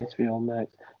deal. HBO Max.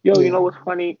 Yo, you know what's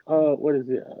funny? What is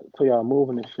it? So y'all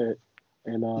moving and shit,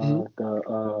 and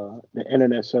the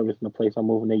internet service in the place I'm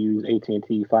moving, they use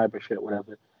AT&T fiber shit,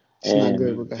 whatever. It's not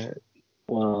good. But go ahead.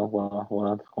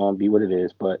 Well, it's gonna be what it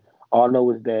is. But all I know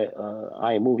is that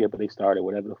I ain't moved yet, but they started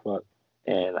whatever the fuck,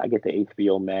 and I get the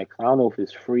HBO Max. I don't know if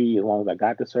it's free as long as I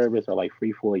got the service or like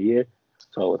free for a year.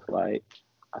 So it's like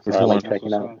I started like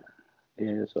checking out.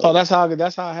 Yeah, so that's how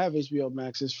I have HBO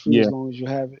Max. It's free as long as you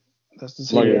have it. That's the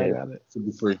same way I got it. Should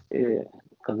be free. Yeah,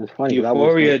 because it's funny.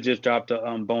 Euphoria just dropped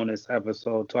a bonus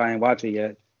episode, so I ain't watch it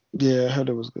yet. Yeah, I heard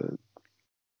it was good.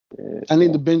 Yeah, I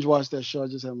need to binge watch that show. I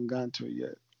just haven't gotten to it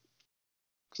yet.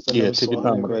 Yeah, take your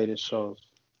time with it. Greatest shows.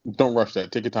 Don't rush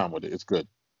that. Take your time with it. It's good.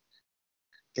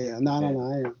 Yeah, no.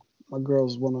 I am. My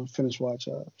girls want to finish watch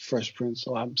Fresh Prince,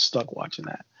 so I'm stuck watching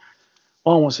that.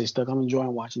 Well, I don't want to say stuck. I'm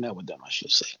enjoying watching that with them, I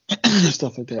should say.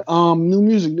 Stuff like that. New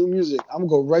music. I'm going to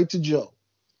go right to Joe.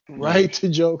 Right to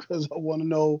Joe, because I want to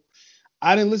know.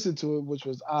 I didn't listen to it, which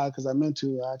was odd, because I meant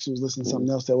to. I actually was listening to something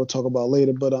else that we'll talk about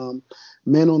later. But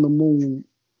Man on the Moon,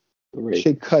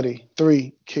 Kid Cudi,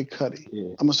 3, Kid Cudi.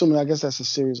 Yeah. I'm assuming, I guess that's a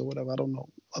series or whatever. I don't know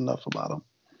enough about him.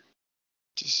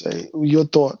 Just say your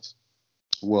thoughts.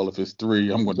 Well, if it's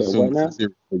 3, I'm going to assume it's a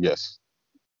series. Yes.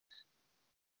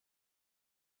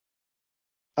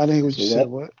 I didn't hear what you said.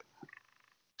 What?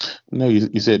 No,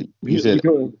 you said.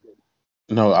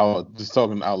 No, I was just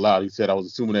talking out loud. He said I was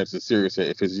assuming that's a series.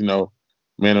 If it's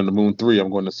Man on the Moon 3, I'm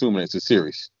going to assume it's a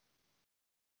series.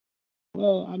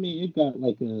 Well, I mean, it got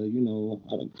like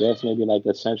I guess maybe like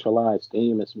a centralized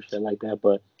theme and some shit like that,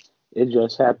 but it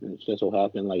just happened. It just so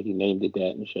happened like he named it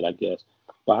that and shit, I guess.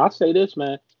 But I'll say this,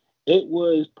 man, it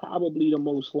was probably the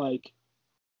most like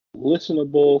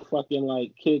listenable fucking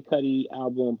like Kid Cudi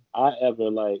album I ever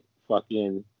like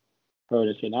fucking heard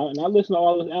of shit. And I listen to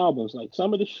all his albums. Like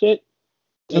some of the shit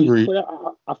that he put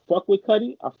out, I fuck with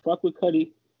Cudi. I fuck with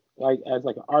Cudi like as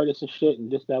like an artist and shit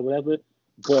and this, that, whatever.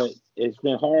 But it's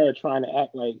been hard trying to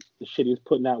act like the shit he's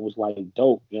putting out was like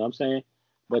dope. You know what I'm saying?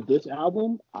 But this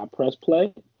album, I pressed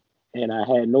play and I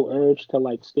had no urge to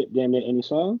like skip damn near any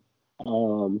song.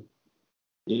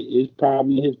 It is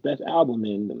probably his best album,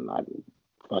 and I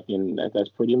fucking that's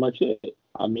pretty much it.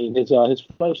 I mean, his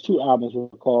first 2 albums were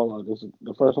called.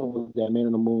 The first one was that Man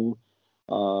on the Moon,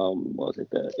 What was it?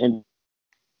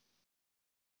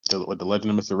 The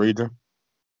Legend of Mr. Rager.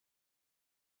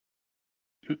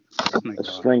 a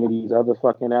string of these other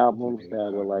fucking albums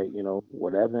that were like, you know,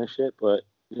 whatever and shit. But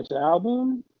this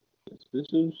album,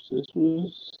 this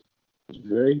was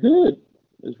very good.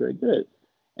 It's very good,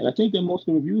 and I think that most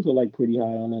of the reviews are like pretty high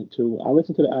on it too. I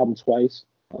listened to the album twice,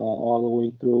 all the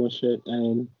way through and shit,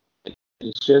 and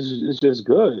it's just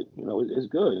good. You know, it's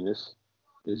good, and it's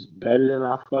better than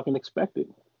I fucking expected.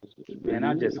 Man,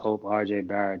 I just hope RJ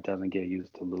Barrett doesn't get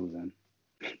used to losing.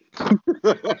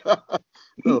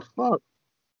 The fuck?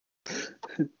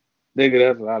 Nigga,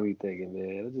 that's what I be thinking,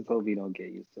 man. I just hope he don't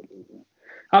get used to losing.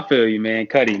 I feel you, man.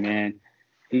 Cudi, man.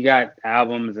 He got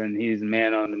albums and he's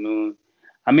Man on the Moon.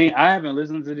 I mean, I haven't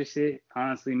listened to this shit.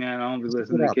 Honestly, man, I don't be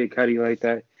listening to Kid Cudi like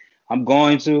that. I'm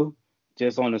going to,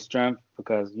 just on the strength,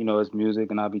 because, you know, it's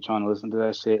music and I'll be trying to listen to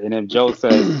that shit. And if Joe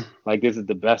says, like, this is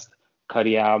the best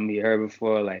Cudi album he heard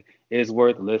before, like, it's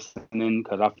worth listening,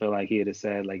 because I feel like he'd have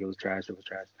said, like, it was trash.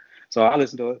 So I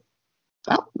listened to it.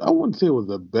 I wouldn't say it was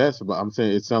the best, but I'm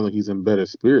saying it sounds like he's in better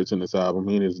spirits in this album.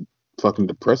 He ain't as fucking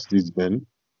depressed he's been.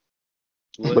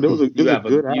 But it was a good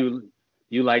album.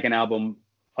 You like an album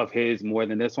of his more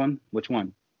than this one? Which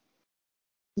one?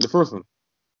 The first one.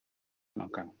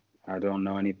 Okay. I don't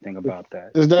know anything about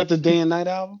that. Is that the Day and Night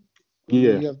album?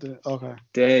 Yeah. You have to, okay.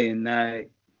 Day and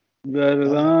Night. But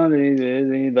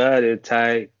anybody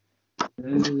tight. I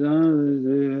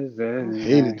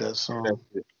hated that song.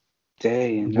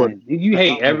 Day and Night. You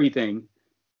hate everything.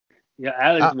 Yeah,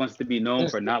 Alex wants to be known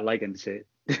for not liking shit.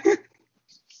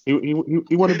 He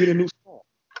want to be the new song.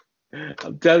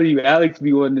 I'm telling you, Alex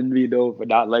be wanting to be known for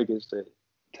not liking shit.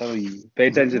 I'm telling you, pay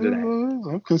attention to that.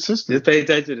 I'm consistent. Just pay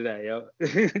attention to that, yo.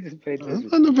 Just pay attention.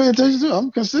 I'm not paying attention to it.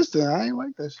 I'm consistent. I ain't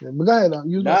like that shit. But go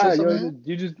ahead.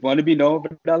 You just want to be known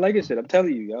for not liking shit. I'm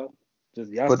telling you, yo.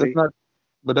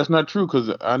 But that's not true, because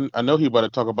I know he about to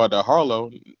talk about that Harlow,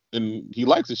 and he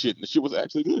likes the shit, and the shit was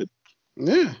actually good.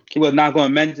 Yeah. He was not going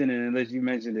to mention it unless you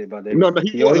mentioned it. But no,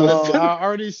 he was. I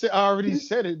already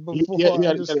said it before.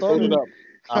 I just started.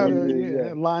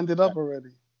 Lined it up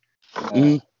already.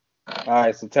 All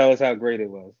right, so tell us how great it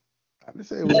was. I didn't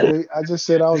say it was great. I just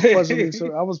said I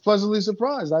was pleasantly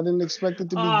surprised. I didn't expect it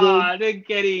to be good. Then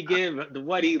can he give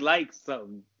what he likes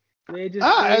something? I'm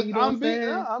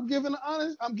giving an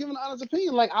honest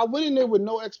opinion. Like, I went in there with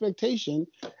no expectation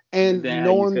and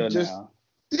knowing just now.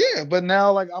 Yeah, but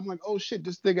now like I'm like, oh shit,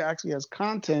 this nigga actually has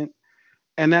content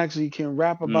and actually can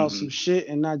rap about some shit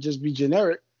and not just be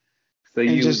generic. So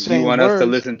you want us to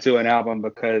listen to an album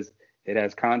because it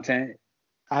has content?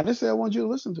 I didn't say I want you to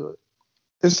listen to it.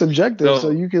 It's subjective, so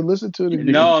you can listen to it.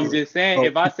 No, I'm just saying,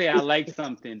 if I say I like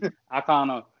something, I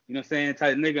kind of, you know what I'm saying,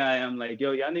 type of nigga I am, like,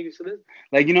 yo, y'all niggas should listen.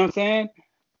 Like, you know what I'm saying?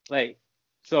 Like,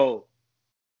 so,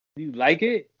 you like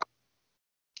it?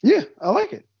 Yeah, I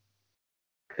like it.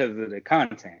 Because of the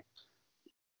content.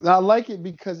 I like it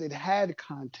because it had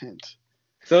content.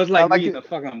 So it's like reading a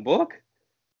fucking book?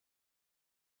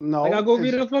 No. Like, I'll go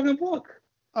read a fucking book.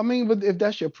 I mean, but if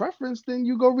that's your preference, then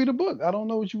you go read a book. I don't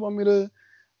know what you want me to...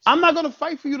 I'm not going to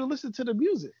fight for you to listen to the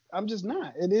music. I'm just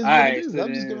not. It is what it is. So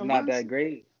I'm just giving not that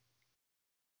great.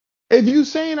 If you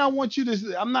saying I want you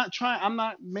to... I'm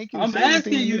not making... I'm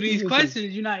asking you these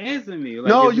questions. You're not answering me. Like,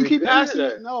 no, you keep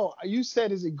asking... No, you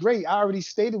said, is it great? I already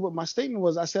stated what my statement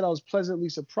was. I said I was pleasantly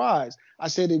surprised. I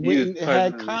said it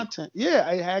had content. Yeah,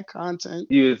 it had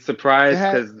content. You were surprised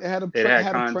because it had a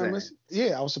premise.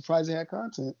 Yeah, I was surprised it had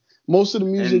content. Most of the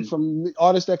music from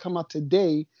artists that come out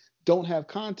today don't have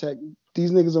content.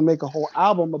 These niggas will make a whole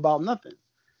album about nothing.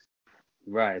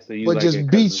 Right. So you but like just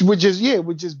beats with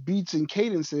just beats and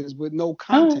cadences with no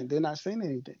content. They're not saying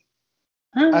anything.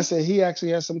 I said he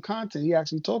actually has some content. He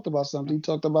actually talked about something. He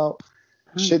talked about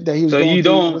shit that he was. So you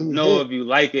don't know if you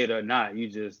like it or not. You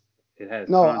just it has.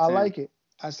 No, content. I like it.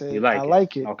 I said you like I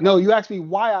like it. Okay. No, you asked me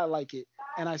why I like it,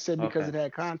 and I said because it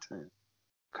had content.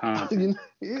 Content.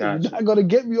 You're not gonna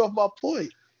get me off my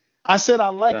point. I said I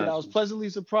like it. I was pleasantly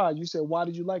surprised. You said, why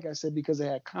did you like it? I said, because it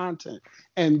had content.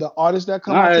 And the artists that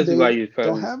come out today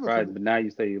don't have it. But now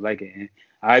you say you like it. And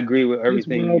I agree with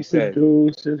everything you said.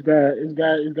 It's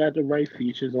got the right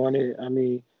features on it. I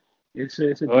mean, it's a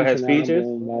decent it has features?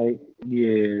 album. Like,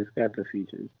 yeah, it's got the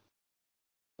features.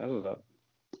 Hold up.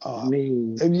 I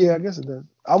mean, yeah, I guess it does.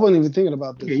 I wasn't even thinking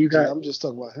about this. Yeah, I'm just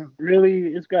talking about him. Really,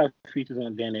 it's got features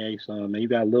on Danny X song, man. You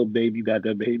got Lil Baby, you got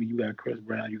DaBaby, you got Chris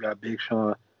Brown, you got Big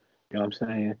Sean. You know what I'm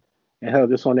saying? And hell,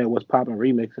 this on that What's Poppin'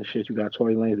 remix and shit. You got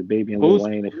Tory Lanez, the Baby, and Lil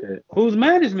Wayne and shit. Who's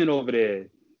management over there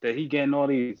that he getting all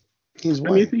these? He's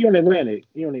white. He on Atlantic.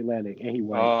 And he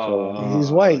white. So he's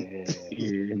white.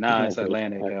 Yeah. Nah, it's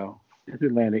Atlantic, yo. It's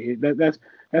Atlantic. That's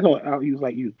That's what he was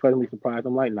like. He was pleasantly surprised.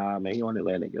 I'm like, nah, man, he on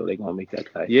Atlantic, yo. They gonna make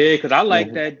that tight. Yeah, because I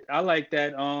like that. I like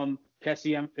that.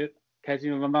 Catching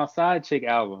Him Outside chick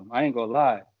album. I ain't gonna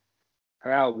lie,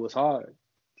 her album was hard.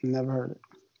 Never heard it.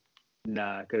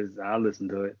 Nah, because I listened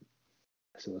to it.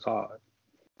 That shit was hard.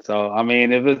 So I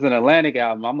mean, if it's an Atlantic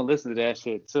album, I'm gonna listen to that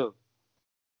shit too.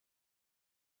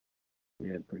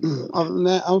 Yeah, pretty good. Other than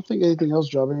that, I don't think anything else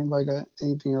dropped. Anybody got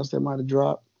anything else that might have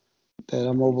dropped that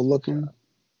I'm overlooking?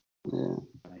 Yeah.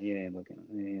 He ain't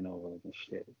overlooking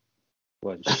shit.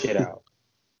 What shit out?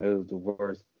 It was the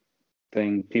worst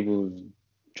thing. People was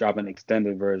dropping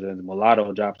extended versions.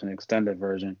 Mulatto drops an extended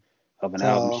version of an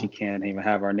album she can't even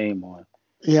have her name on.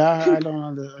 Yeah, I don't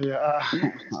understand. Yeah,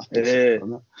 It is.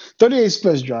 38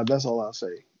 Special drop. That's all I'll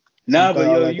say. Nah, but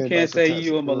yo, you can't say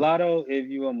you a mulatto if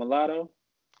you a mulatto.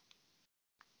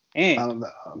 And I don't know.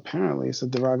 Apparently, it's a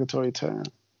derogatory term.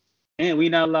 And we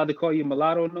not allowed to call you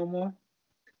mulatto no more.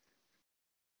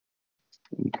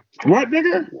 What,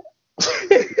 nigga?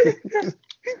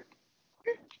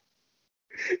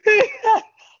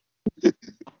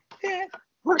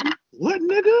 What,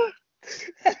 nigga?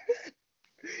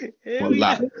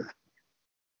 Mulatto.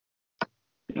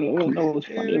 No, it's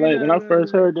funny. Like when I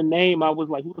first heard the name, I was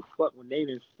like, "Who the fuck would name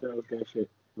that shit?"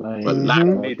 Like,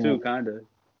 me too, kinda.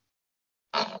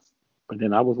 But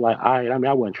then I was like, all right. I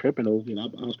mean, I wasn't tripping over it. I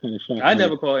was kind of shocked. I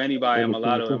never called anybody a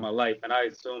mulatto in my life, and I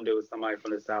assumed it was somebody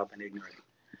from the South and ignorant.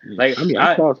 Like, I mean,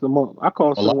 I call someone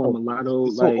mulatto,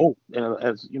 like,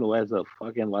 as you know, as a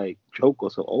fucking like joke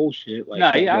or some old shit. Like,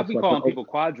 nah, yeah, I be calling people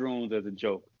quadroons as a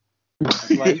joke.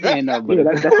 Like, you ain't nothing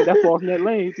but that's off that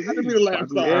lane. That'd be the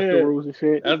last octoroons and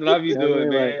shit. That's what I be doing,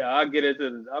 man. Like, I'll get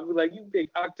into I'll be like, you big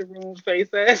octoroon face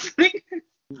ass nigga.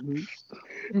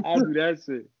 I'll do that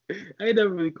shit. I ain't never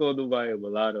really called nobody a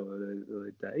mulatto or anything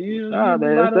like that. Nah,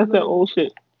 man, that's that old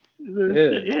shit.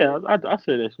 Yeah, I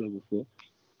said that shit before.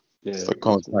 Yeah, it's like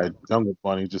calling like Jungle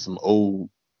Bunny, just some old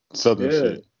Southern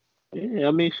shit. Yeah,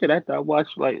 I mean, shit. After I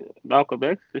watched like Malcolm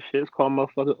X, the shit's called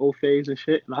motherfucking O'Fays and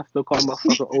shit, and I still call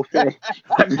motherfucking O'Fay.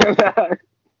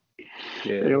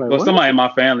 Yeah, like, well, somebody in my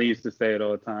family used to say it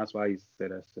all the time. That's why I used to say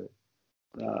that shit.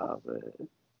 Nah, man.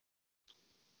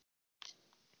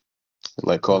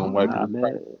 Like calling white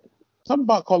people. Something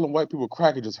about calling white people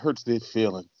cracker just hurts their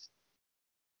feelings.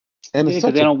 And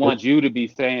because they don't want you to be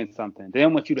saying something. They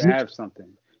don't want you to have something.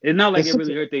 It's not like it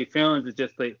really hurt their feelings. It's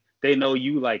just like they know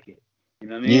you like it. You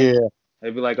know what I mean? Yeah.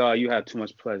 They'd be like, "Oh, you have too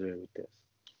much pleasure with this."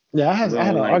 Yeah, I had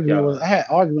an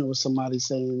argument with somebody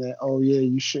saying that, "Oh yeah,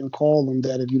 you shouldn't call them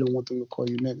that if you don't want them to call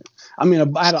you nigga." I mean,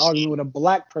 I had an argument with a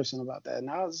black person about that, and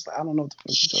I was like, I don't know what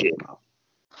the fuck you're talking about.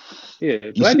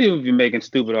 Yeah, black people be making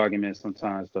stupid arguments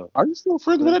sometimes, though. Are you still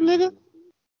friends with that nigga?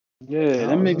 Yeah,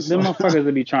 them motherfuckers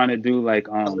that be trying to do like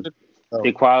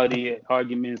equality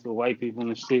arguments with white people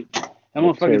and shit. That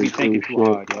motherfuckers be thinking too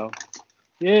hard, yo.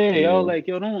 Yeah, yo, like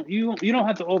yo, you don't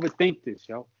have to overthink this,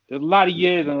 yo. There's a lot of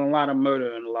years and a lot of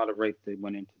murder and a lot of rape that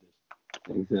went into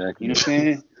this. Exactly. You know what I'm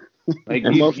saying? Like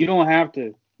you don't have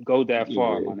to go that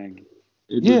far, my nigga.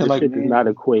 Like shit does not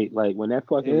equate. Like when that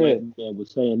fucking white man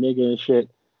was saying nigga and shit,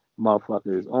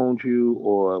 motherfuckers owned you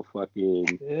or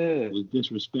fucking was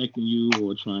disrespecting you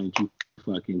or trying to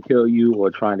fucking kill you or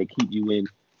trying to keep you in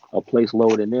a place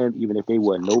lower than them, even if they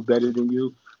were no better than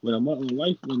you. When when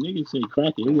niggas say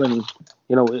cracker, it wasn't,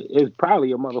 it's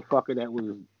probably a motherfucker that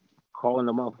was calling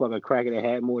the motherfucker cracker that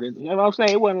had more than, you know what I'm saying?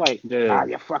 It wasn't like,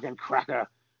 you fucking cracker.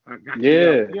 I got you.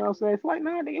 You know what I'm saying? It's like,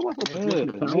 nah, nigga, it wasn't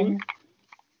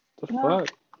the fuck?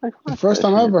 The first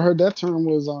time I ever heard that term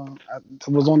was on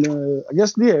the, I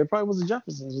guess, it probably was the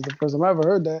Jeffersons. It was the first time I ever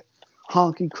heard that.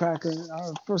 Honky cracker.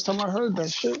 First time I heard that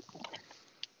shit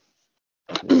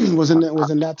was in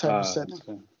that type of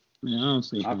setting. Yeah, I don't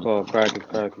see. I call crackers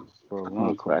for a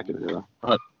long crackers,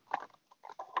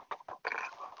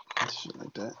 shit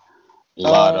like that.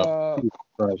 Mulatto.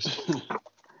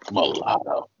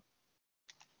 Mulatto.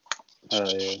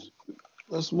 Yeah.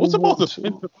 What's the most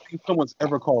offensive thing someone's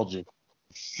ever called you?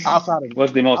 Outside of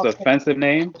what's the most offensive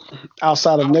name?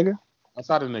 Outside of nigga?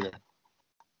 Outside of nigga.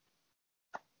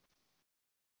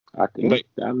 I think.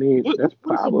 I mean, that's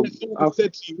probably. Someone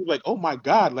said to you, like, "Oh my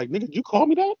god, like nigga, you call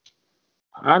me that?"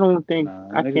 I don't think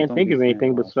I can't think of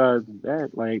anything besides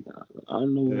that. Like, I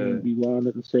don't know if you'd be wild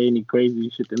enough to say any crazy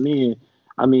shit to me.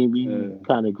 I mean, we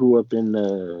kind of grew up in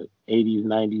the 80s,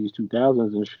 90s,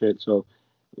 2000s and shit, so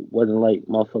it wasn't like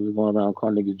motherfuckers going around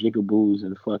calling niggas jigaboos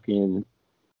and fucking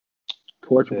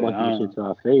torture monkey shit to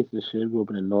our face and shit. We grew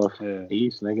up in the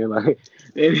northeast, nigga. Like,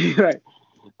 maybe like,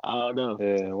 I don't know.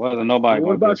 Yeah, wasn't nobody.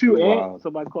 What about you, Ant?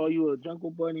 Somebody call you a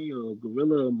jungle bunny or a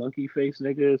gorilla, or monkey face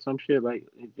nigga or some shit, like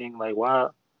anything like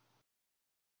wild?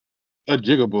 A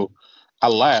jigaboo. I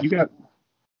laughed. You got.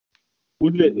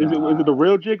 Was it the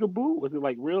real Jigaboo? Was it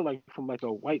like real, like from like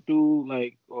a white dude,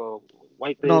 like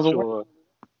white No, bitch, or?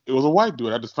 it was a white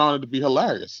dude. I just found it to be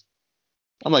hilarious.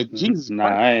 I'm like, Jesus Nah,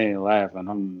 Christ. I ain't laughing.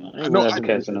 I'm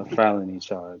catching a felony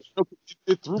charge.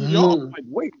 It threw me off. I'm like,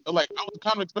 wait. Like, I was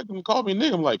kind of expecting him to call me a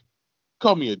nigga. I'm like,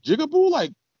 call me a Jigaboo?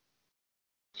 Like,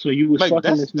 So you was like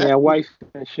fucking this man's wife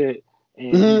and shit,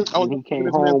 and he came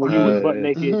home when you was butt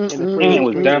naked in the Man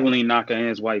fridge. was definitely knocking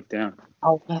his wife down.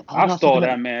 I stalled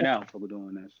that man out for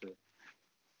doing that shit.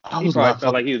 He probably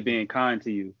felt like he was being kind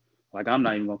to you. Like, I'm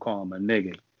not even gonna call him a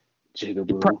nigga.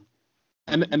 Jigaboo.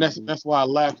 And that's why I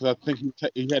laughed, because I think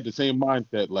he had the same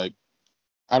mindset. Like,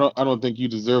 I don't think you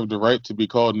deserve the right to be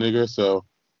called nigger, so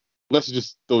let's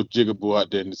just throw Jigaboo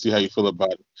out there and see how you feel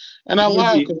about it. And I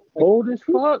laughed. Old as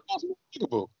fuck.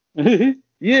 Jigaboo.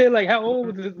 Yeah, like, how old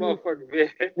was this motherfucker, man?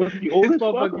 Was he old as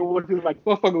fuck, or was he like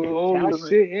motherfucker was old as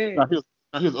shit? Yeah.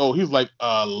 He was old. He was like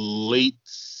late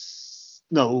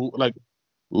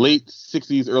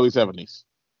 60s, early 70s.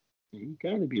 You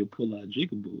gotta be a pull-out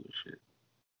Jigaboo and shit.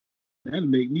 That'd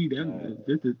make me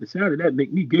the sound of that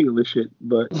make me giggle and shit.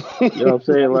 But you know what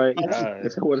I'm saying? Like,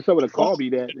 if someone to call me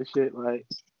that and shit, like,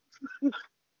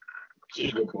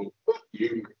 Jigaboo.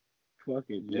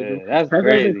 Fucking Jigaboo. Yeah, that's Have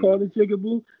crazy. I been called a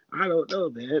Jigaboo? I don't know,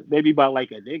 man. Maybe by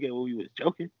like a nigga when we was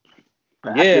joking.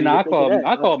 But I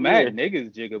call mad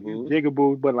niggas Jigaboo.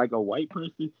 Jigaboo, but like a white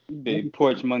person. Big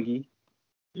porch monkey.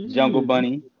 Jungle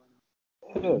bunny.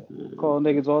 Yeah. Call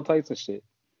niggas all types of shit.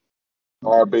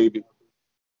 Our baby.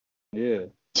 Yeah.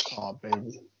 Oh,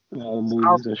 baby. All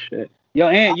movies and shit. Yo,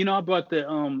 and you know, I bought the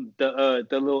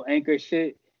little Anchor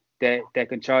shit that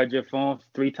can charge your phone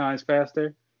 3 times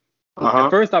faster. At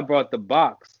first I brought the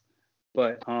box,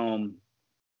 but then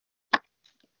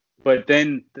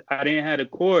I didn't have the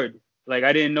cord. Like,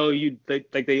 I didn't know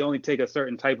like they only take a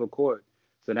certain type of cord.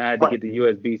 So then I had to get the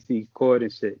USB-C cord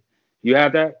and shit. You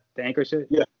have that? The Anchor shit?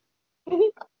 Yeah.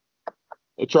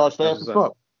 It charged fast as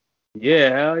fuck. Yeah,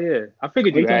 hell yeah. I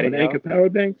figured you had it. The Anchor power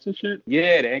banks and shit?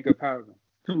 Yeah, the Anchor power bank.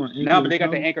 Come on, No, but they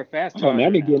got the Anchor fast charger. Oh,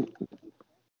 man, they got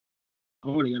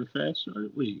a fast charger?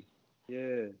 Wait.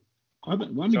 Yeah. Why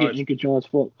am I getting Anchor joints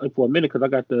for a minute? Because I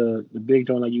got the big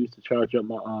joint I use to charge up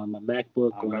my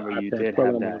MacBook or my iPad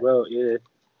Pro on the road. Yeah.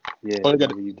 Yeah. Oh,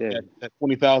 you did. That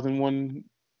 20,000 one.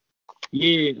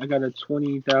 Yeah, I got a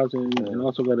 20,000 and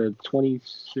also got a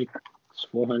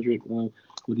 26,400 one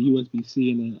with the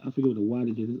USB-C, and I forget what the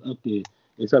wattage is. It's up there.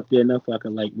 It's up there enough where I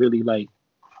can like really like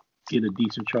get a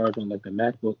decent charge on like the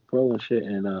MacBook Pro and shit,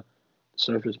 and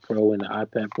Surface Pro and the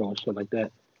iPad Pro and shit like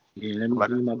that. Yeah,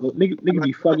 let me my go. Nigga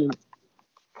be fucking.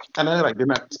 And they're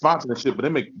not sponsoring shit, but they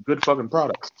make good fucking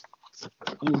products.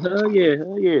 Hell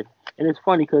yeah. And it's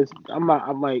funny because I'm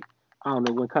like, I don't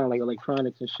know, when kind of like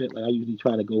electronics and shit, like I usually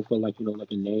try to go for like, you know,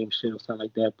 like a name shit or something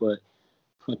like that, but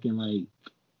fucking like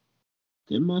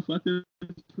them motherfuckers,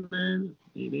 man,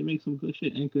 they make some good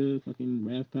shit. Anchor, fucking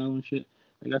RAV Power and shit.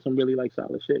 They got some really like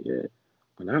solid shit, yeah.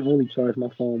 But I only charge my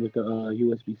phone with the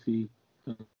USB-C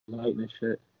Lightning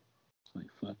shit. It's like,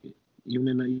 fuck it.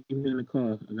 Even in the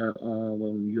car, I got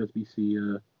USB-C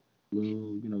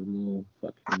little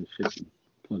fucking shit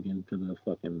plug in the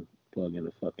fucking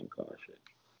car shit.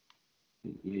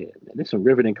 Yeah, man, there's some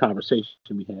riveting conversation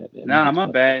we had. Man. Nah, my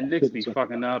bad. Nicks be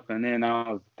fucking up, and then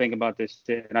I was thinking about this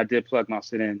shit, and I did plug my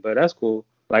shit in, but that's cool.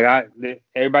 Like,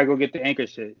 everybody go get the Anchor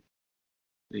shit.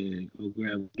 Yeah, go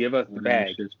grab. Give us the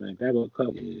bag. Shit, man. Grab a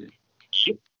couple.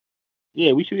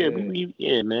 Yeah, we should.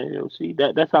 Yeah, man. You know, see,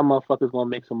 that's how motherfuckers gonna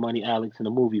make some money, Alex, in the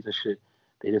movies and shit.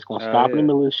 They just gonna stop in the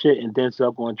middle of shit, and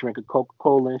Denzel gonna drink a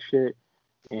Coca-Cola and shit.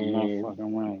 And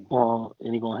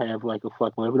he gonna have like a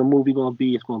fucking whatever the movie gonna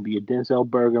be, it's gonna be a Denzel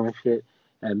burger and shit.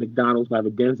 At McDonald's, we have a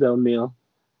Denzel meal.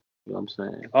 You know what I'm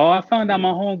saying? Oh, I found out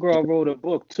my homegirl wrote a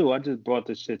book too. I just brought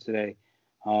this shit today.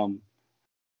 The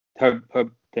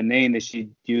name that she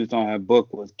used on her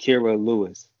book was Kira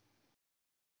Elise.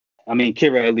 My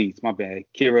bad.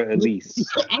 Kira Elise.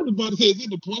 I was about to say, is it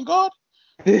the point guard?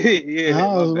 Yeah.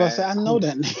 I was about to say, I know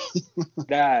that name.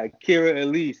 Nah, Kira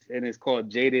Elise, and it's called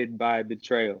Jaded by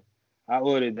Betrayal. I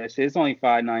ordered that shit. It's only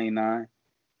 $5.99. You know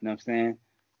what I'm saying?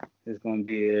 It's gonna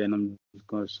be here, and I'm just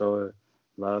gonna show her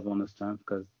love on this time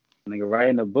because nigga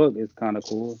writing a book is kind of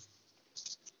cool.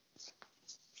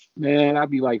 Man, I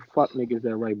be like, fuck niggas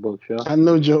that write books, yo. I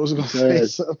know Joe was gonna say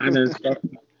something.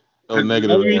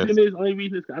 Negative. Only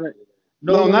reason is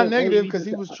not negative because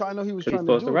he was trying to do it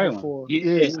before.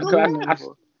 Yeah,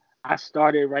 I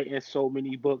started writing so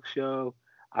many books, yo.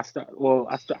 I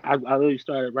literally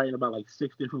started writing about like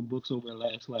 6 different books over the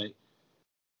last like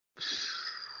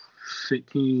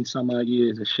 15 some odd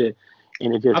years and shit.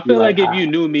 And it just I be feel like if ah, you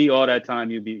knew me all that time,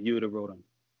 you would have wrote them.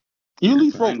 You at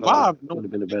least I wrote ain't gonna lie. 5. would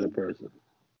have been a better person.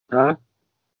 Huh?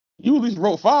 You at least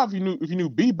wrote 5. If you knew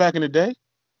B back in the day.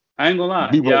 I ain't gonna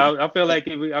lie. B Yeah, wrote. I feel like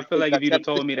if you'd have Chapter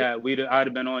told 6. me that, I'd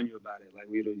have been on you about it. Like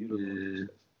you'd have wrote Yeah. them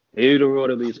shit. You'd have wrote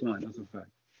at least one. That's a fact.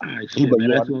 All right, He shit, like, man.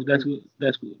 yo,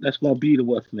 That's gonna be the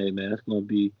what's name, man. That's gonna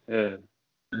be. Yeah.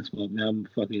 That's gonna. I'm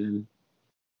fucking.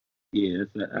 Yeah,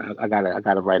 I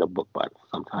gotta write a book about it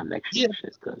sometime next year. yeah.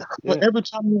 Shit, cause But every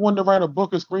time you want to write a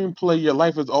book or screenplay, your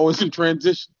life is always in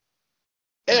transition.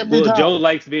 Every Well, time. Joe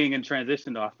likes being in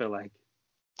transition, though. I feel like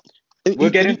we'll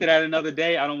get into that another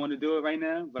day. I don't want to do it right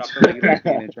now, but I feel like he likes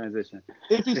being in transition.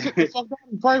 If he sit the fuck down,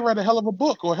 he probably write a hell of a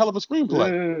book or a hell of a screenplay.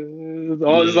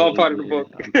 This is all part of the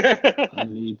book. I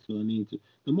need to.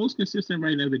 The most consistent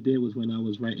writing I ever did was when I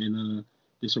was writing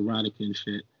this erotica and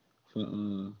shit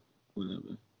for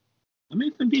whatever. I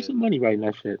made some decent money writing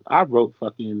that shit. I wrote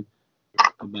fucking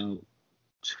about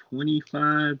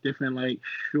 25 different like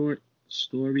short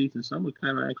stories, and some were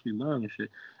kind of actually long and shit.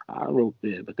 I wrote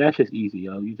there, but that's just easy,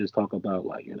 yo. You just talk about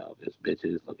like just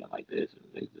bitches looking like this,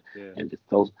 and just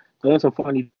those some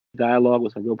funny dialogue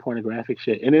with some real pornographic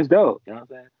shit, and it's dope. You know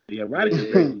what I'm saying? Yeah, writing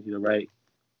is very easy to write.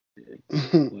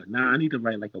 But I need to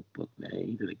write like a book, man.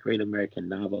 Either a great American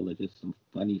novel or just some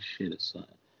funny shit or something.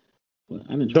 But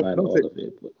I didn't try all of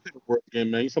it. But Word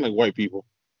again, man. You sound like white people.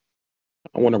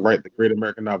 I want to write the great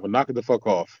American novel. Knock it the fuck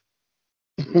off.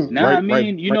 I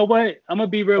mean, you know what? I'm gonna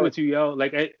be real with you, yo.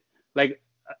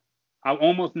 I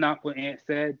almost not what Ant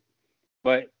said,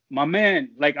 but my man,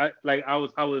 I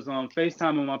was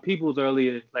FaceTiming with my peoples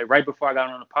earlier, like right before I got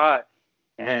on the pod,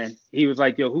 and he was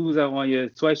like, "Yo, who's that on your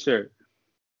sweatshirt?"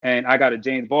 And I got a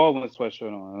James Baldwin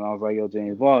sweatshirt on, and I was like, "Yo,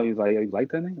 James Baldwin." He's like, "Yo, you like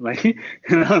that name?" Like,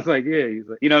 and I was like, "Yeah." He's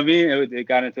like, you know what I mean? It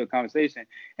got into a conversation,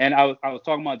 and I was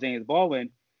talking about James Baldwin,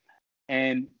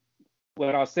 and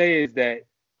what I'll say is that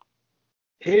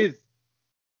his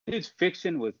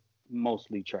fiction was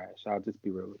mostly trash. I'll just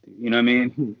be real with you. You know what I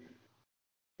mean?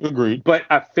 Agreed. But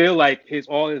I feel like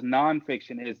all his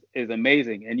nonfiction is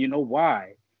amazing, and you know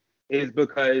why? Is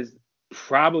because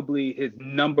probably his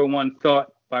number one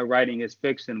thought by writing his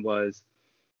fiction was,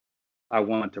 I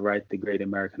want to write the great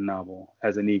American novel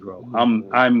as a Negro.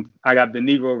 I got the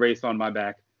Negro race on my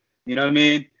back. You know what I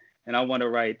mean? And I want to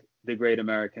write the great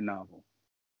American novel.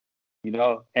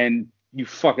 And you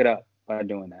fuck it up by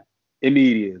doing that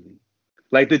immediately.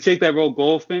 Like the chick that wrote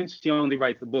Goldfinch, she only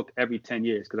writes a book every 10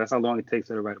 years because that's how long it takes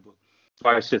her to write a book. That's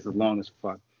why it's just as long as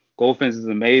fuck. Goldfinch is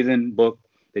an amazing book.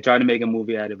 They tried to make a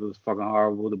movie out of it. It was fucking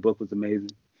horrible. The book was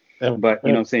amazing. But,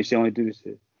 you know what I'm saying? She only do this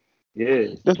shit.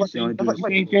 Yeah. She only do this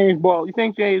shit. You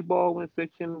think James Baldwin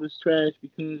fiction was trash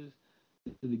because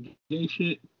of the gay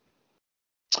shit?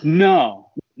 No.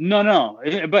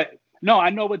 But, no, I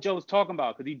know what Joe's talking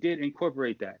about because he did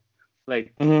incorporate that.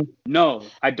 Like, no,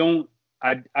 I don't.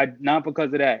 I not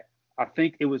because of that. I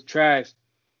think it was trash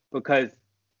because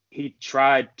he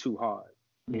tried too hard.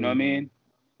 You know what I mean?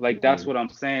 Like that's what I'm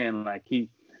saying. Like you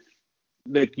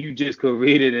just could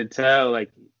read it and tell like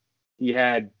he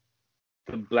had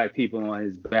the black people on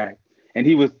his back, and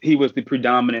he was the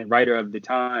predominant writer of the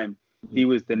time. He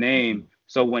was the name.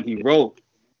 So when he wrote,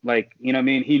 like you know what I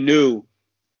mean, he knew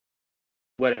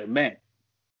what it meant.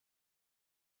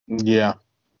 Yeah.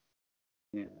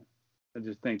 Yeah. I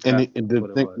just think And that's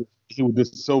what it was. He was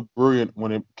just so brilliant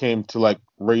when it came to like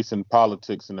race and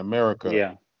politics in America.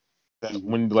 Yeah. That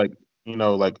when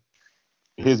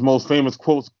his most famous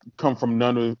quotes come from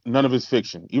none of his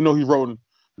fiction. Even though he wrote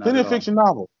plenty of fiction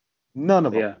novels, none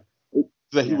of them. Yeah.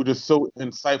 That he was just so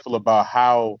insightful about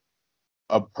how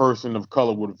a person of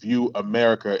color would view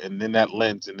America, and then that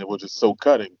lens, and it was just so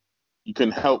cutting. You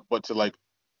couldn't help but to like,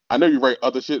 I know you write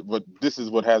other shit, but this is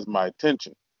what has my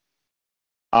attention.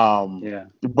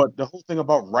 But the whole thing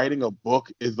about writing a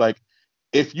book is like,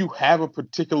 if you have a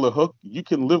particular hook, you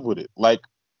can live with it. Like,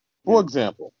 for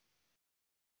example,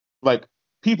 like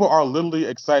people are literally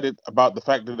excited about the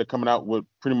fact that they're coming out with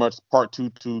pretty much part 2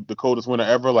 to The Coldest Winter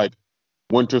Ever. Like,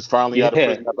 Winter's finally out of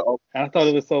prison. I thought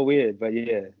it was so weird, but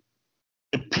yeah.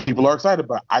 People are excited,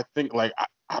 but I think like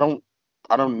I don't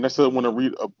necessarily want to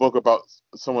read a book about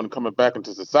someone coming back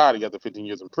into society after 15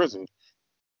 years in prison,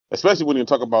 especially when you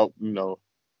talk about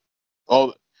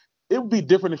it would be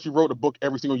different if she wrote a book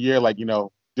every single year, like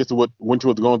just what Winter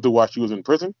was going through while she was in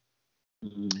prison.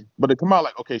 But it come out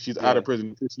like, okay, she's out of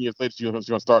prison. 15 years later, she's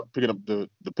gonna start picking up the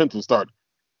pencil and start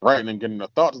writing and getting her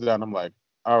thoughts down. I'm like,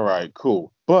 all right,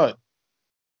 cool, but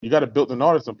you got to build an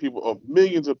audience of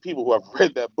millions of people who have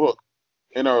read that book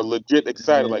and are legit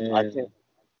excited. Like, I can't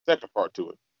second part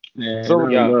to it. Yeah, so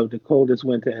I love The Coldest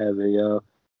Winter Ever, yo.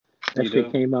 That You shit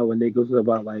do? came out when niggas was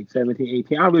about like 17,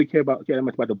 18. I don't really care that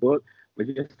much about the book, but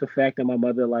just the fact that my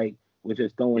mother like was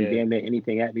just throwing Yeah. damn near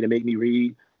anything at me to make me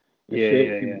read and Yeah, shit.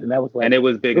 yeah, yeah. And that was And like it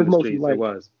was big it in was the mostly streets. It like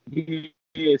was.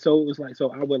 yeah, so it was like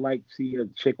so I would like see a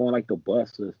chick on like the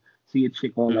bus or see a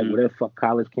chick on like Hmm. whatever fuck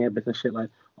college campus and shit like,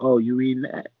 oh, you reading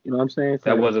that? You know what I'm saying? It's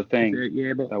That like was a I thing. said,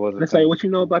 yeah, but That was and a it's like thing. what you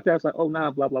know about that? It's like, oh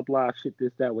nah, blah blah blah, shit,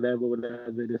 this, that, whatever,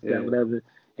 this, that, Yeah. whatever.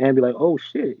 And be like, oh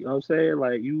shit, you know what I'm saying?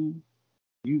 Like you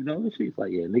know this shit. It's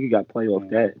like, yeah, nigga got play off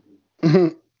Yeah.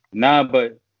 that. Nah,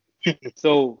 but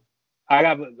so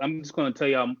I'm just gonna tell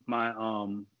y'all my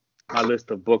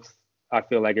list of books I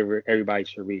feel like everybody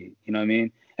should read. You know what I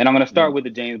mean? And I'm gonna start with the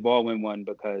James Baldwin one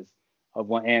because of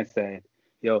what Ann said.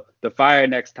 Yo, The Fire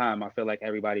Next Time, I feel like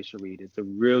everybody should read. It's a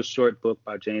real short book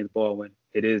by James Baldwin.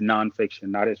 It is nonfiction,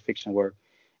 not his fiction work,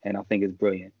 and I think it's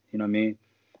brilliant. You know what I mean?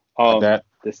 That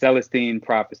The Celestine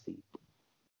Prophecy.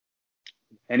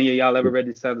 Any of y'all ever read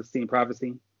the Celestine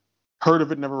Prophecy? heard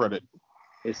of it, never read it.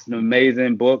 It's an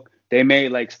amazing book. They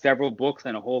made like several books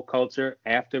and a whole culture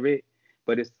after it,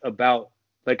 but it's about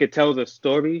like it tells a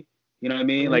story. You know what I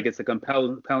mean? Like it's a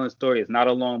compelling story. It's not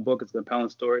a long book. It's a compelling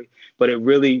story, but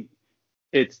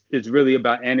it's really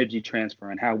about energy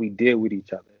transfer and how we deal with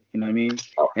each other. You know what I mean?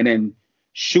 And then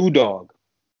Shoe Dog.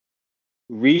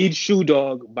 Read Shoe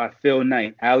Dog by Phil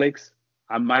Knight. Alex,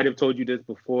 I might have told you this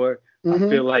before. I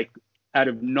feel like out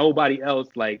of nobody else,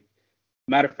 like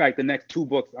matter of fact, the next two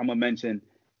books I'm gonna mention,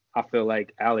 I feel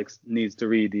like Alex needs to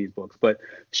read these books. But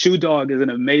Shoe Dog is an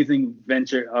amazing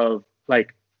venture of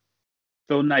like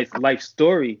Phil Knight's life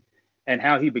story and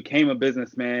how he became a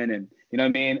businessman and you know what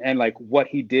I mean, and like what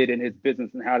he did in his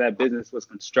business and how that business was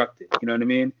constructed. You know what I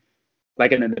mean?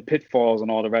 Like and then the pitfalls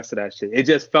and all the rest of that shit. It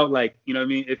just felt like, you know what I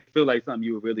mean? It felt like something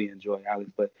you would really enjoy,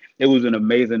 Alex. But it was an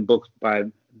amazing book by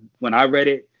when I read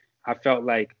it, I felt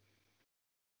like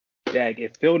dag,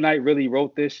 if Phil Knight really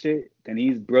wrote this shit, then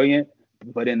he's brilliant.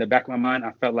 But in the back of my mind,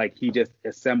 I felt like he just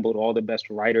assembled all the best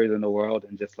writers in the world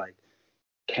and just like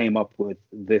came up with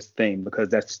this thing because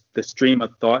that's the stream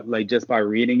of thought. Like just by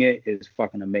reading it is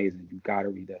fucking amazing. You gotta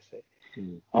read that shit.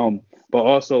 But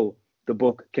also the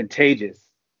book Contagious.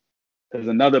 There's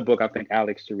another book I think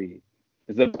Alex should read.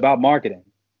 It's about marketing.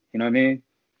 You know what I mean?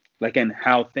 Like and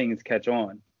how things catch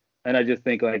on. And I just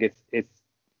think like it's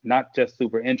not just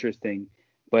super interesting,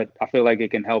 but I feel like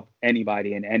it can help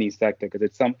anybody in any sector because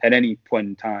it's some at any point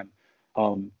in time.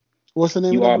 What's the name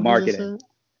of You that are book you just marketing. said?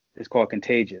 It's called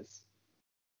Contagious.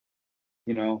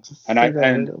 You know, I and I think I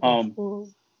heard and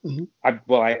that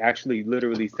before. I actually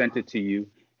literally sent it to you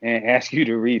and asked you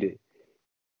to read it.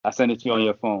 I sent it to you on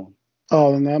your phone.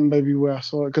 Oh, and that may be where I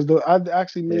saw it because I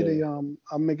actually made Yeah,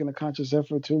 I'm making a conscious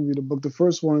effort to read a book. The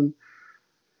first one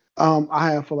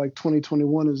I have for like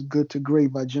 2021 is Good to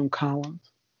Great by Jim Collins.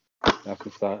 that's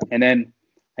what's up. And then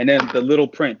The Little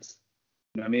Prince.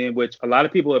 You know what I mean? Which a lot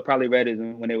of people have probably read it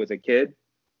when they was a kid.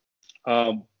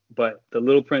 But The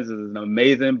Little Prince is an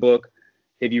amazing book.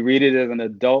 If you read it as an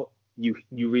adult, you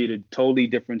read a totally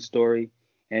different story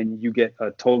and you get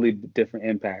a totally different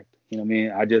impact. You know what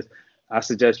I mean? I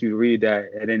suggest you read that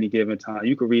at any given time.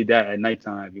 You could read that at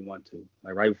nighttime if you want to,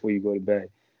 like right before you go to bed.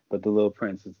 But The Little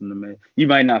Prince is an amazing. You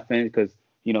might not finish because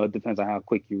it depends on how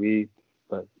quick you read,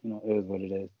 but it is what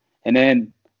it is. And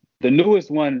then the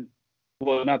newest one,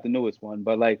 well, not the newest one,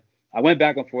 but like I went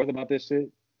back and forth about this shit.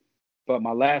 But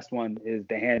my last one is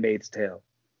The Handmaid's Tale.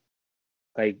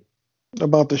 Like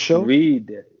About the show? read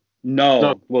it. No,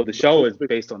 No, well the show is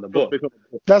based on the book.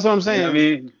 That's what I'm You know what I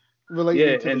saying. mean? Relating Yeah,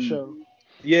 it to the and show.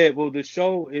 yeah, well the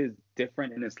show is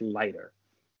different and it's lighter.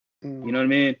 You know what I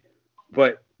mean?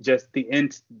 But just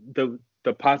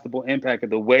the possible impact of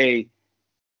the way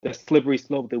the slippery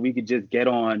slope that we could just get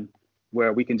on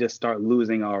where we can just start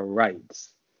losing our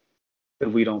rights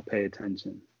if we don't pay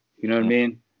attention. You know what I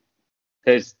mean?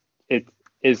 It's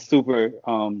super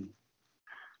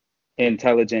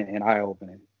intelligent and eye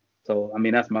opening. So I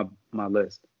mean that's my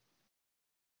list.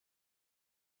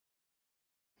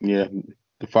 Yeah,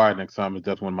 The Fire Next Time is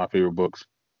that's one of my favorite books.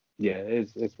 Yeah,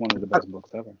 it's one of the best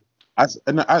books ever. I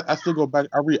still go back.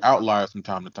 I read Outliers from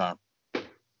time to time.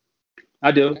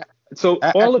 I do. So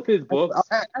all of his books,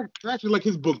 I actually like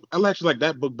his book. I actually like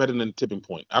that book better than Tipping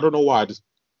Point. I don't know why. Just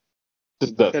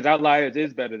does. because Outliers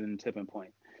is better than Tipping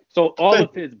Point. So all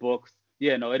of his books,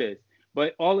 yeah, no, it is.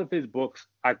 But all of his books,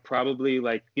 I probably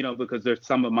like, because they're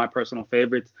some of my personal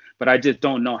favorites, but I just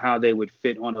don't know how they would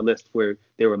fit on a list where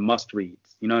they were must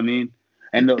reads. You know what I mean?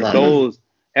 And those,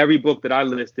 every book that I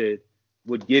listed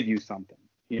would give you something,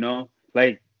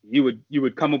 like you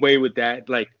would come away with that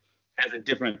like as a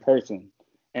different person.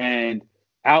 And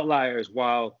Outliers,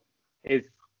 while it's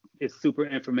super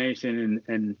information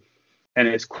and and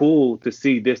it's cool to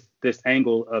see this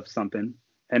angle of something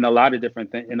in a lot of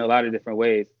different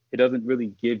ways. It doesn't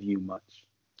really give you much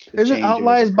to Isn't change you as a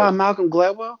Outliers by person. Malcolm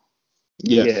Gladwell?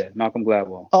 Yes. Yeah, Malcolm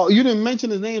Gladwell. Oh, you didn't mention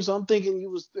his name, so I'm thinking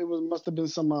must have been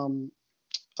some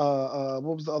what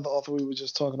was the other author we were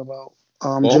just talking about?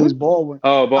 James Baldwin.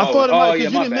 Oh, I Baldwin. thought it might Yeah,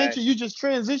 because you my didn't bad. mention, you just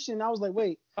transitioned. I was like,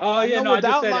 wait. Oh I yeah, know no, what I the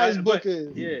just said Outliers it. book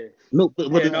is. Yeah. No,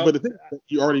 but Yeah, the thing is that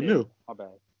you already knew. My bad.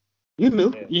 You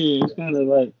knew. Yeah. Yeah, it's kind of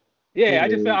like. Yeah, I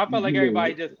felt like you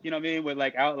everybody know, just, you know what I mean, with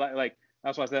like like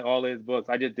that's why I said all his books.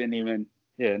 I just didn't even,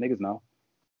 niggas know.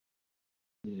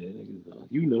 Yeah, niggas know.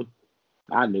 You knew.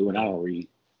 I knew, and I don't read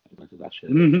as much as I should.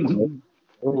 Mm-hmm.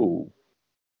 Oh,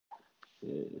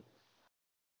 Yeah.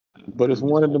 but it's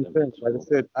one of them things. Like I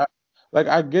said,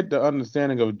 I get the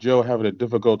understanding of Joe having a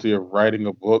difficulty of writing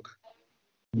a book,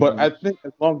 but I think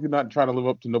as long as you're not trying to live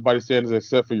up to nobody's standards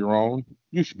except for your own,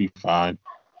 you should be fine.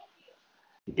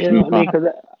 Yeah,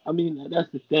 I mean,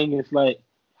 that's the thing. It's like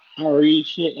I read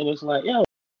shit, and it's like, yo,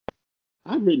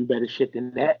 I've written better shit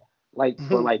than that. Like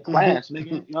for like class, nigga.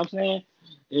 You know what I'm saying?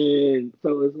 And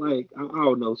so it's like I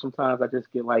don't know. Sometimes I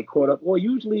just get like caught up, or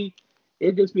usually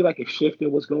it just be like a shift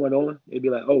in what's going on. It'd be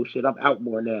like, oh shit, I'm out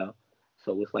more now,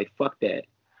 so it's like fuck that.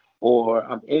 Or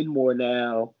I'm in more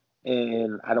now,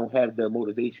 and I don't have the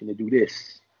motivation to do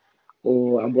this.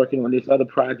 Or I'm working on this other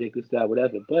project, this that,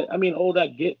 whatever. But I mean, older I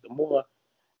get, the more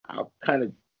I'll kind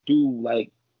of do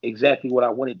like exactly what I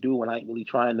want to do, and I ain't really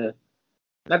trying to.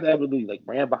 Not that I really like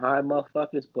ran behind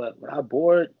motherfuckers, but when I'm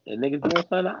bored and niggas doing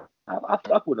something, I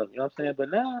fuck with them. You know what I'm saying?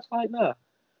 But now it's like, nah,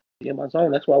 be in my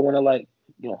zone. That's why I want to like,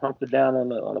 hunker down on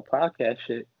the podcast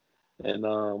shit and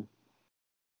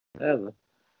whatever.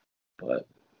 But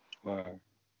as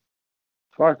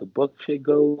far as the book shit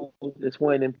goes, it's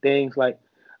one of them things. Like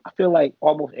I feel like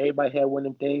almost everybody had one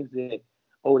of them things that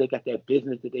they got that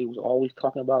business that they was always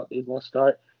talking about. They was gonna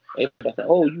start. Everybody said,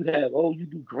 you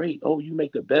do great. Oh, you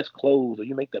make the best clothes, or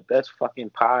you make the best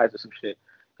fucking pies or some shit.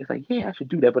 It's like, yeah, I should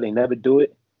do that, but they never do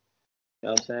it. You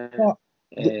know what I'm saying? Well,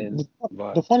 And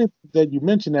the funny thing that you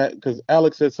mentioned that because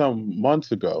Alex said something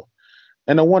months ago,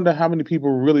 and I wonder how many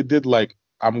people really did like,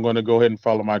 I'm going to go ahead and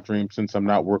follow my dream since I'm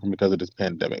not working because of this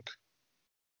pandemic.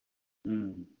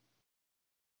 Niggas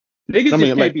just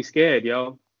can't be scared,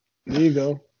 yo. There you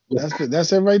go.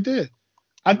 That's it right there.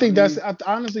 I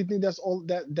honestly think that's all.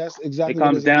 That's exactly. It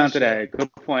comes down to that.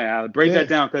 Good point, Alex. Break that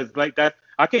down, because like that,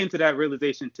 I came to that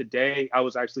realization today. I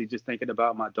was actually just thinking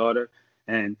about my daughter,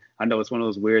 and I know it's one of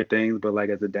those weird things, but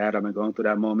like as a dad, I've been going through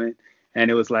that moment,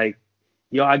 and it was like,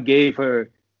 yo, I gave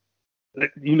her,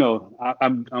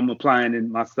 I'm applying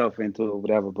in myself into it or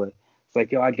whatever, but it's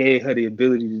like, yo, I gave her the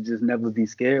ability to just never be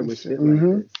scared with shit like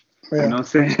this. Yeah. You know what I'm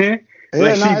saying? Yeah,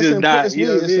 like she just died.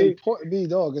 It's important,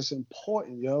 B-Dog. It's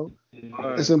important, yo.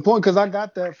 It's important because I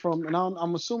got that from, and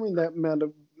I'm assuming that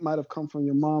might have come from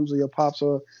your mom's or your pops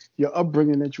or your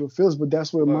upbringing that you were feels, but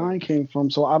that's where mine came from.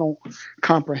 So I don't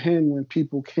comprehend when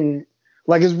people can't.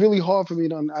 Like, it's really hard for me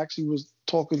to. I actually was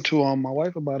talking to my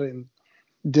wife about it and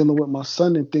dealing with my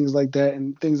son and things like that,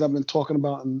 and things I've been talking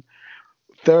about in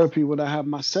therapy when I have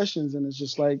my sessions, and it's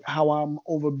just like how I'm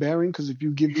overbearing, because if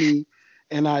you give me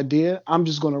an idea, I'm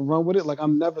just going to run with it. Like,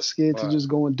 I'm never scared to just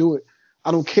go and do it.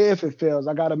 I don't care if it fails.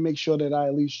 I got to make sure that I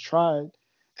at least tried,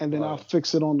 and then I'll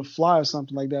fix it on the fly or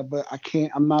something like that. But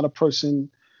I'm not a person.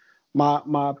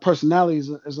 My personality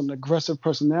is an aggressive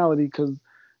personality, because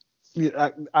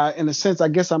I, in a sense, I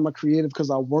guess I'm a creative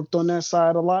because I worked on that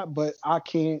side a lot, but I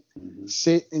can't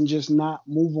sit and just not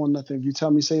move on nothing. If you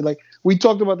tell me, say, like, we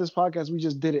talked about this podcast, we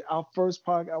just did it. Our first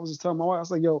podcast, I was just telling my wife, I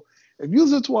was like, yo, if you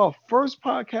listen to our first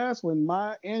podcast when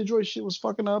my Android shit was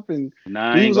fucking up, and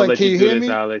he was like, can you hear me?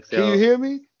 Alex, can you hear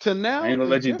me? To now, I ain't gonna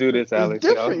let you do this, Alex.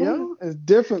 It's different, yo. It's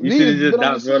different. You should have just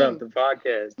not brought up the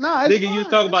podcast. Nah, it's nigga, fine. You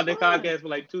talk about the podcast for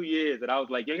like 2 years, and I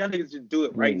was like, yo, y'all niggas just do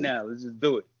it right now. Let's just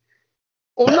do it.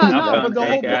 Oh, but the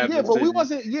whole point, but we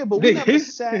wasn't, but we never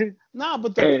sat.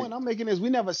 But the point I'm making is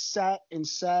we never sat. We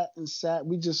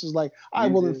just was like, all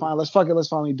right, well then fine, let's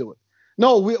finally do it.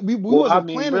 No, we wasn't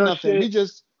planning nothing. We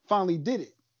just finally did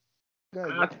it.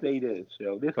 I say this,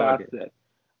 yo. This how I said.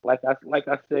 Like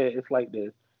I said, it's like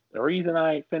this. The reason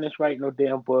I ain't finished writing no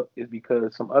damn book is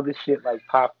because some other shit like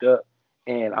popped up,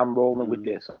 and I'm rolling with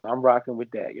this. I'm rocking with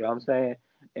that. You know what I'm saying?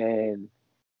 And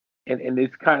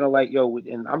it's kind of like, yo,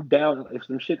 and I'm down if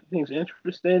some shit seems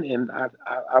interesting, and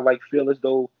I like feel as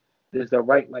though there's the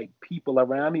right like people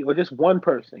around me, or just one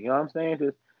person. You know what I'm saying?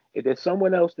 Just if there's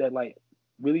someone else that like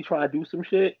really trying to do some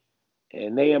shit,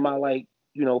 and they in my like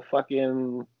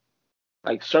fucking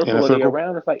like circle or they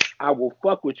around, it's like I will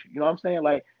fuck with you. You know what I'm saying?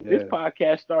 Like this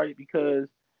podcast started because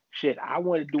shit, I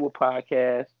wanted to do a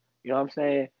podcast. You know what I'm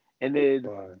saying? And then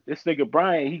this nigga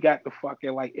Brian, he got the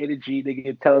fucking like energy, nigga,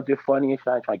 intelligent, funny, and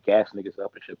try to gas niggas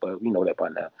up and shit. But we know that by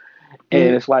now.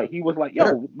 And it's like he was like,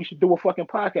 "Yo, we should do a fucking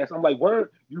podcast." I'm like, "Word,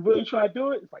 you really try to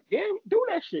do it?" It's like, "Yeah, do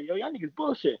that shit, yo. Y'all niggas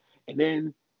bullshit." And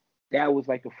then that was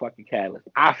like the fucking catalyst.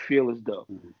 I feel as though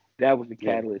that was the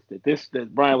catalyst that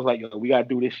Brian was like, "Yo, we gotta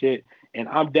do this shit," and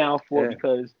I'm down for it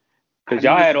because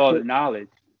y'all had all the knowledge.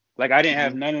 Like I didn't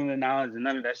have none of the knowledge and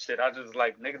none of that shit. I just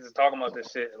like niggas is talking about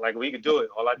this shit. Like we could do it.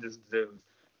 All I just did was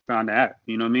found the app.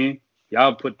 You know what I mean?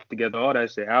 Y'all put together all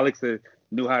that shit. Alex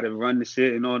knew how to run the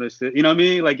shit and all this shit. You know what I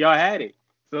mean? Like y'all had it.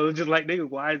 So it's just like nigga,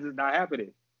 why is it not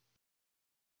happening?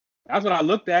 That's what I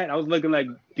looked at. I was looking like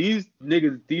these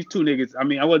two niggas. I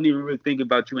mean, I wasn't even really thinking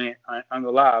about you. I'm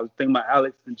gonna lie. I was thinking about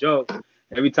Alex and Joe.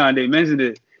 Every time they mentioned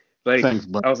it, like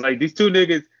I was like, these two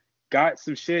niggas got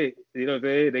some shit. You know what I'm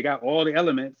saying? They got all the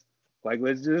elements. Like,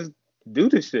 let's just do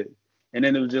this shit. And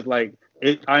then it was just like,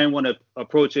 I didn't want to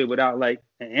approach it without like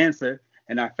an answer.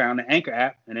 And I found the Anchor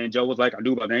app. And then Joe was like, I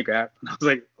knew about the Anchor app. And I was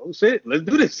like, oh shit, let's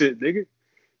do this shit, nigga.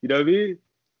 You know what I mean?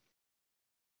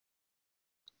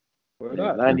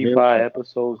 95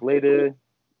 episodes later,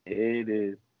 it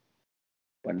is.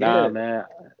 But nah, man,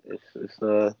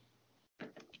 it's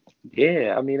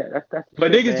yeah, I mean that's.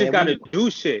 But niggas just gotta do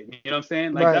shit. You know what I'm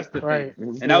saying? Like that's the thing.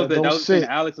 And that was the thing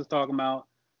that Alex was talking about.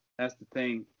 That's the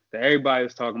thing that everybody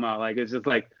was talking about. Like it's just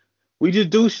like we just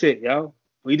do shit, yo.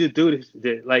 We just do this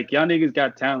shit. Like y'all niggas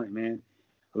got talent, man.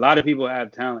 A lot of people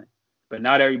have talent, but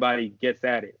not everybody gets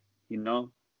at it. You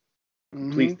know,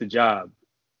 completes the job,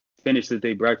 finishes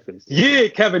their breakfast. Yeah,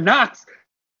 Kevin Knox.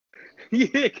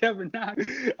 Yeah, Kevin Knox.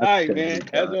 All right, man.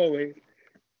 As always.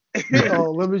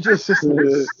 Let me just this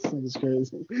is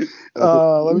crazy.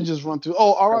 Let me just run through.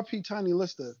 R.I.P. Tiny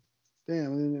Lister.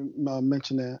 Damn, I didn't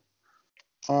mention that.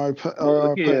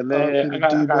 Yeah, man.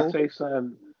 I gotta say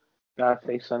something. Gotta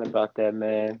say something about that,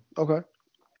 man. Okay.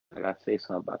 I gotta say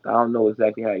something about that. I don't know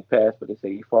exactly how he passed, but they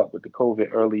say he fought with the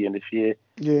COVID early in this year.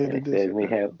 Yeah, and they said we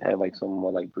had like some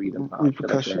more like breathing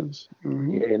repercussions.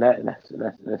 Yeah, and that's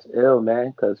ill,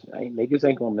 man. Because niggas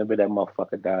ain't gonna remember that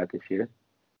motherfucker died this year.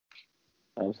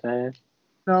 You know what I'm saying?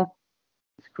 No.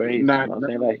 It's crazy. Not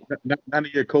a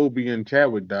year Kobe and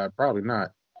Chadwick died. Probably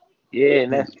not. Yeah,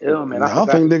 and that's ill, man. I don't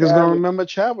think niggas gonna remember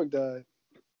Chadwick died.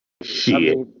 Shit. I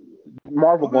mean,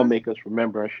 Marvel gonna make us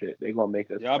remember and shit. They gonna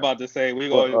make us. Y'all about to say we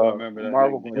always gonna remember that.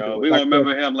 Marvel we gonna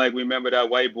remember him like we remember that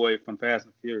white boy from Fast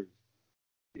and Furious.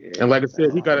 Yeah, and like I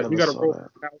said, he got a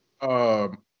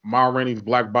roll Ma Rainey's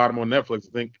Black Bottom on Netflix.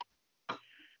 I think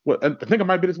it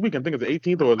might be this weekend. I think it's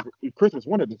the 18th or Christmas,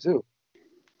 one of the two.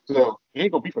 So he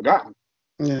ain't gonna be forgotten.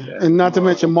 Yeah, and not to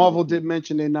mention, Marvel did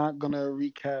mention they're not gonna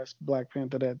recast Black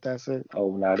Panther. That's it.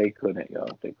 Oh no, they couldn't, yo.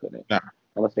 They couldn't. Nah.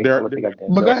 Unless they got that.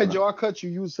 But go ahead, Joe. I cut you.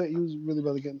 You said you was really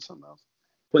about to get into something else.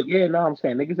 But yeah, no, I'm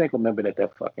saying niggas ain't gonna remember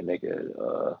that fucking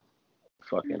nigga,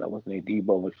 fucking what's his name,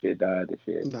 Debo and shit died and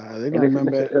shit. Nah, they gonna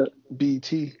remember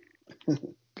BT.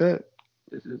 Good.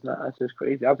 This is not. It's just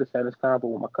crazy. I was just having this convo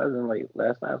with my cousin like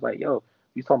last night. I was like, yo,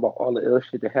 you talking about all the ill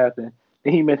shit that happened.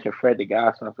 Then he mentioned Fred the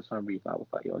Godson for some reason. I was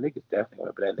like, yo, niggas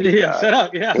definitely remember that nigga. Yeah, shut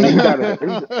up. Yeah. He died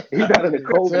in the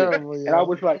COVID. Terrible, and I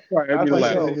was like,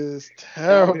 yo, it's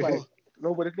terrible.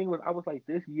 No, but the thing was, I was like,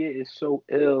 this year is so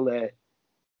ill that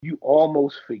you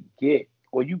almost forget,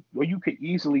 or you could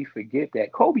easily forget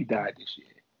that Kobe died this year.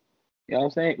 You know what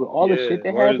I'm saying? With all the shit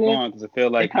that happened, because I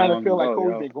feel like kind of feel like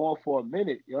Kobe's been gone for a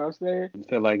minute. You know what I'm saying? I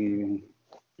feel like it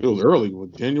was early. Was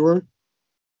January?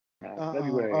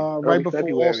 February. Right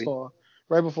before All-Star.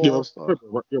 Right before All-Star.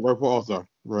 Yeah, right before All-Star.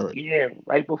 Right. Yeah,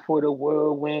 right before the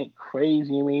world went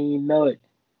crazy. I mean, you know it.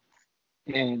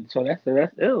 And so that's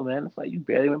ill, man. It's like you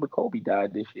barely remember Kobe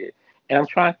died this year. And I'm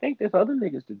trying to think there's other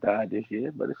niggas that died this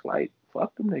year, but it's like,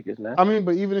 fuck them niggas, man. I mean,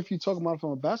 but even if you talk about it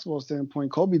from a basketball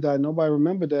standpoint, Kobe died. Nobody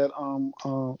remembered that.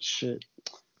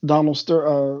 Donald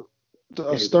Stern,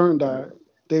 Stern died.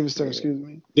 David Stern, excuse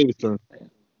me. David Stern.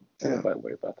 Everybody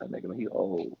worry about that nigga. He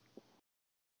old.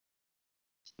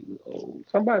 He was old.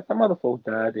 Some other folks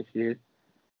died this year.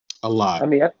 A lot. I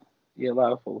mean, a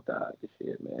lot of folks died this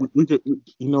year, man. We could,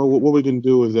 what we can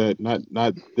do is that not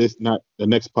the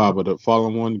next pod, but the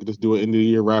following one. You can just do an end of the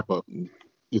year wrap up.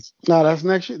 That's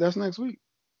next year. That's next week.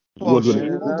 We'll do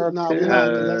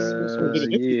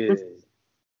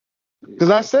because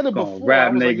I said it before.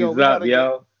 Wrap niggas up,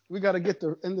 yo. We gotta get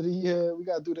the end of the year. We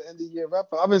gotta do the end of the year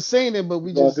wrap up. I've been saying it, but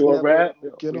we just do a wrap.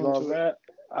 Get on to it.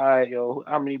 All right, yo.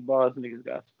 How many bars niggas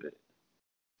got spit?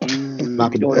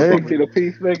 Not the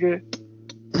piece, nigga.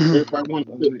 Everybody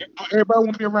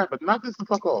want to be a rapper. Knock this the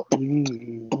fuck off.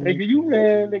 Nigga, you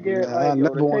man, nigga. I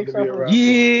never want to be a rapper.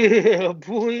 Yeah,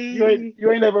 boy.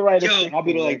 You ain't never write a shit. I'll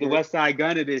be like the West Side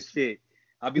Gun of this shit.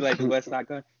 I'll be like the West Side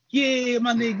Gun. Yeah,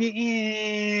 my nigga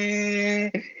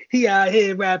in. He out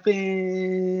here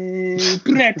rapping.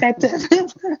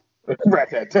 Rat-tat-tat.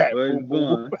 Where you Boom,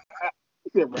 boom,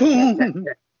 going? boom.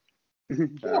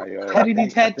 Boom. Yo,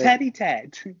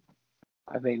 Tatty-tat.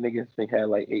 I think niggas think had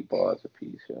like 8 bars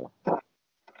apiece, yo.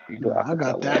 I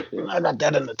got that. Shit. I got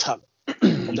that in the tuck.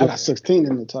 I got 16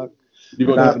 in the tuck. You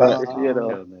Nah, gonna about give this year, though.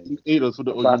 Kill niggas. 8 us for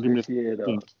the About give me this year,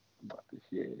 though. About this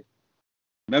year.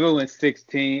 Remember when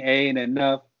 16 ain't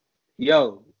enough?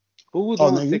 Yo, who was Oh,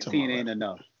 on nigga, you talking 16 about ain't that.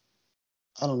 enough?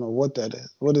 I don't know what that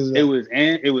is. What is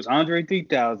that? It was Andre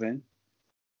 3000.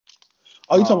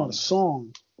 Oh, you talking about a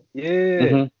song? Yeah,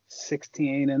 Mhm.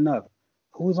 16 ain't enough.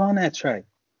 Who was on that track?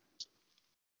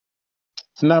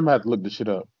 So now I'm gonna have to look this shit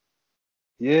up.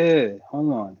 Yeah,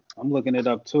 hold on. I'm looking it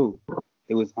up too.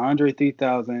 It was Andre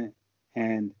 3000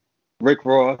 and Rick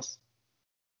Ross.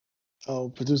 Oh,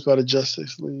 produced by the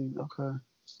Justice League. Okay.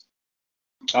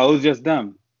 Oh, it was just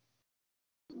them.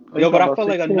 Oh, Yo, you but I talking felt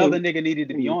like about another 16? nigga needed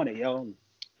to be on it, yo.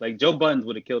 Like Joe Buttons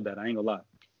would have killed that. I ain't gonna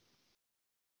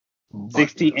lie.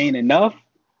 16 ain't enough?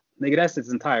 Nigga, that's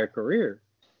his entire career.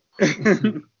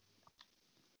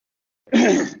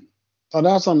 Oh,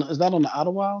 that's on. Is that on the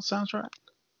Idlewild soundtrack?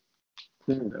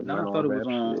 No, I thought it was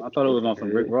on. I thought it was on some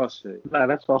Rick Ross shit. Nah,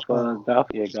 that's off Oh.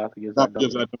 Gothia. Gothia is not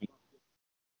Yes, I done. don't.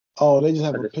 Oh, they just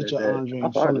have I a just said picture of that. Andre I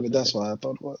in thought I front of just it. said That's that. what I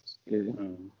thought it was. Yeah.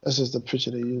 That's just the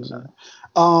picture they using.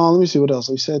 Let me see what else.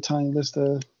 We said Tiny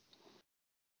Lister.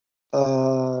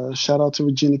 Shout out to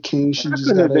Regina King. She That just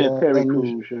could got have been a Terry new.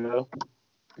 Crews, yo.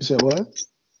 You said what?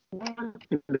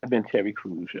 Could have been Terry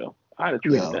Crews, yo. I'd have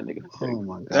traded that nigga for Terry. Oh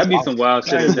my God. That'd be some wild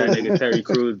shit if that I- nigga Terry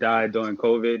Crews died during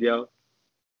COVID, yo.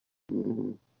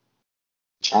 Mhm.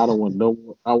 I don't want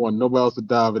no. I want nobody else to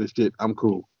die over this shit. I'm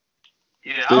cool.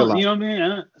 Yeah, Stay alive. you know what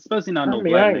I mean? Especially not I no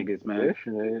mean, black I ain't niggas, man.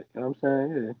 wishing it. You know what I'm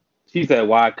saying? Yeah. She said,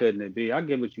 "Why couldn't it be?" I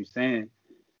get what you're saying.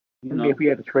 You I mean, know, if we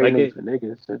had to trade like niggas for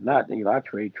niggas, if not, then, I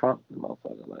trade Trump for the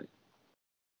motherfucker. Like,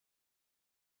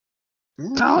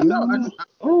 I don't know.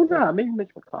 oh, nah, maybe Mitch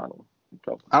McConnell.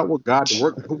 I want God to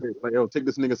work. Like, yo, take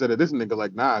this nigga, say that this nigga,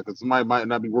 like, nah, because somebody might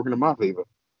not be working in my favor.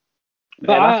 But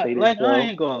Man, I I say this, yo.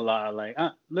 ain't gonna lie. Like,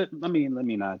 let me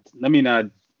not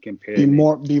compare. Be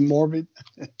niggas. be morbid.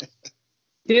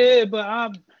 Yeah, but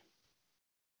how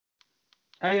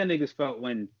your niggas felt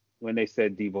when they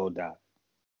said Devo died?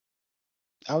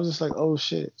 I was just like, oh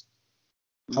shit.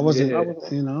 I wasn't. Yeah.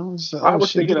 You know. Just like, I oh was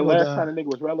shit. thinking the Devo last died. time the nigga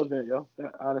was relevant, yo.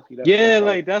 Honestly, Yeah, that's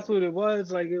like that's what it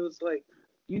was. Like it was like,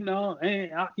 you know,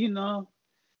 and I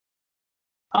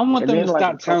want And them then, to like,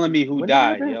 stop telling me who when did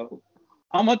that died, happen? yo.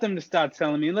 I want them to stop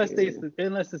telling me unless Yeah. it's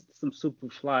some super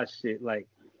fly shit. Like,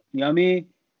 you know what I mean?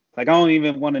 Like I don't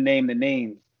even want to name the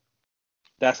names.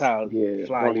 That's how Yeah,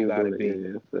 fly don't you even gotta do it. be.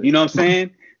 Yeah. You know what I'm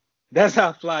saying? That's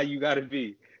how fly you gotta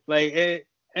be. Like,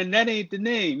 and that ain't the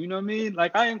name. You know what I mean?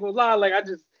 Like I ain't gonna lie. Like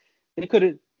it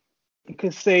could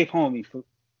save homie for,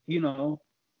 you know.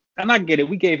 And I get it.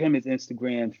 We gave him his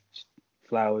Instagram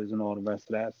flowers and all the rest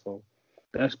of that, so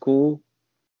that's cool.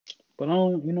 But I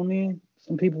don't, you know what I mean?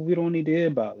 Some people we don't need to hear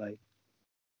about, like.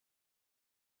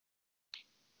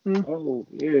 Oh,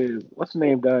 yeah. What's the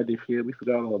name died this year? We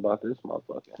forgot all about this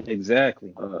motherfucker.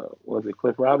 Exactly. Was it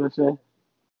Cliff Robinson?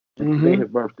 Today his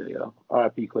birthday, yo.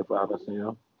 R.I.P. Cliff Robinson,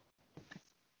 yo.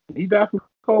 Did he die from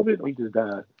COVID or he just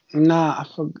died? Nah,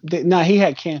 nah, he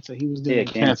had cancer. He was dealing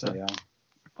with cancer. Yeah.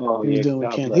 Oh, He was yeah. dealing with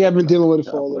God cancer. bless He had him, been dealing with it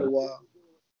God for a bless. little while.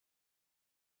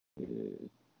 Yeah.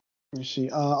 And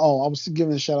she, I was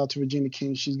giving a shout out to Regina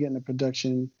King. She's getting a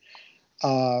production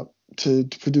to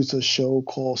produce a show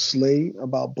called Slay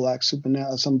about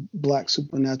some black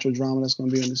supernatural drama that's going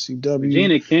to be on the CW.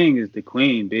 Regina King is the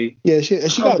queen, B. Yeah, she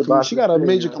got a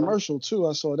major yeah. commercial too.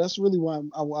 I saw. That's really why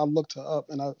I looked her up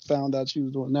and I found out she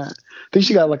was doing that. I think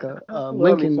she got like a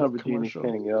Lincoln commercial.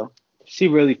 King, yo. She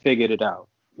really figured it out.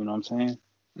 You know what I'm saying?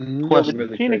 Mm-hmm. Question.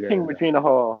 Really Regina King, Regina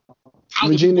Hall.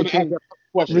 Regina King.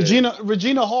 Question.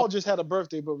 Regina Hall just had a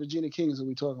birthday, but Regina King is what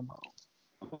we talking about.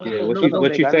 Yeah,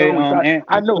 what you say?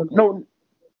 I know.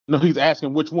 No, he's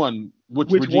asking which one. Which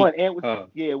Regina? One? And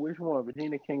which one?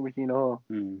 Regina King, Regina Hall.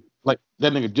 Like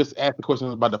that nigga just asked the question I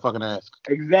was about to fucking ask.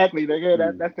 Exactly,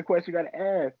 nigga. That's the question you gotta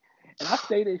ask. And I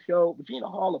say this, yo, Regina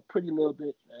Hall a pretty little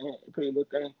bitch, man, pretty little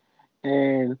thing.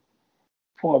 And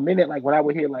for a minute, like when I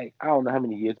would hear, like, I don't know how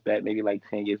many years back, maybe like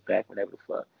 10 years back, whatever the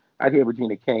fuck, I'd hear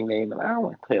Regina King name, and I don't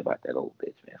want to play about that old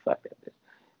bitch, man. Fuck that bitch.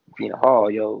 Regina Hall,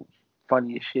 yo,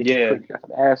 funny as shit. Yeah. Pretty, got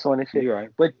some ass on and shit. You're right.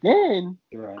 But then,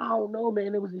 You're right. I don't know,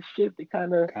 man. It was a shift that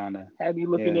kind of had me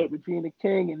looking at Regina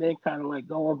King and then kind of like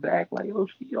going back, like, yo,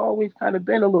 she always kind of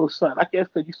been a little son. I guess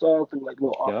because you saw her through like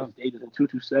little office stages and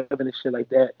 227 and shit like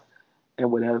that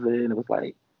and whatever. And it was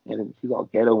like, and she's all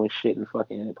ghetto and shit and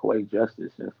fucking Poetic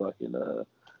Justice and fucking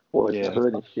Boys in the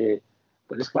Hood and shit.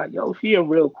 But it's like, yo, she a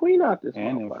real queen out this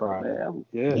And in motherfucker, Friday. man.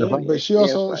 Yeah, but she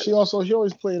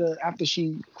always played after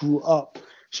she grew up.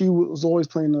 She was always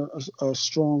playing a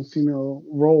strong female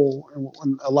role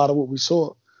in a lot of what we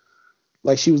saw.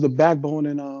 Like she was the backbone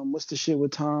in what's the shit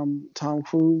with Tom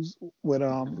Cruise with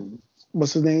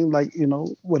what's his name, like, you know,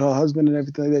 with her husband and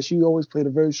everything like that. She always played a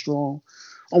very strong,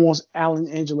 almost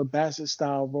Angela Bassett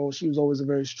style role. She was always a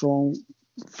very strong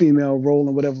female role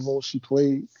in whatever role she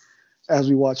played. As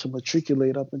we watch her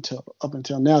matriculate up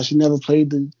until now, she never played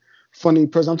the funny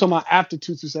person. I'm talking about after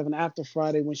 227, after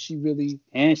Friday, when she really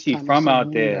and she from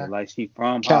out there, like she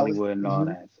from Cali. Hollywood and all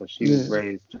that, so she was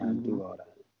raised trying to do all that.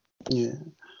 Yeah.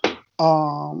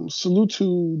 Salute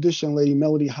to this young lady,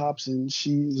 Melody Hobson.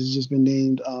 She has just been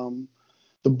named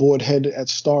the board head at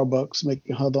Starbucks,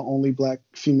 making her the only black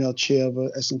female chair of a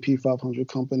S&P 500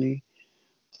 company.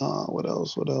 What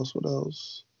else?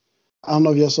 I don't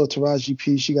know if y'all saw Taraji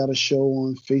P. She got a show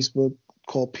on Facebook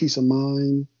called Peace of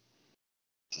Mind.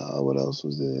 What else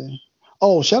was there?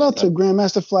 Oh, shout out to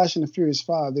Grandmaster Flash and the Furious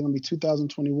 5. They're going to be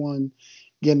 2021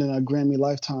 getting a Grammy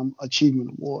Lifetime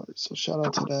Achievement Award. So shout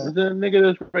out to that. Is that a nigga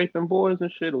that's raping boys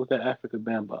and shit, or was that African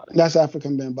Bambaataa? That's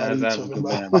African Bambaataa. That's African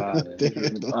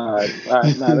Bambaataa. All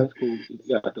right, nah, that's cool.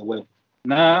 You got the way.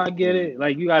 Nah, I get it.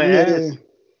 Like, you gotta ask.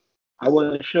 I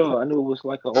wasn't sure. I knew it was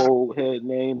like an old head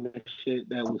name and shit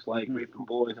that was like raping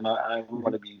boys, and I didn't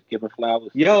want to be giving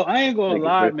flowers. Yo, I ain't gonna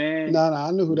lie, man. Nah,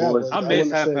 I knew who that was. I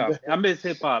miss hip hop. I miss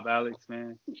hip hop, Alex,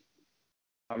 man.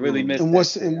 I really miss. In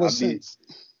what sense?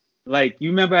 Like, you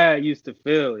remember how it used to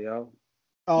feel, yo?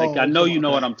 Oh, like, I know you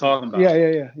know what I'm talking about.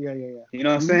 Yeah. You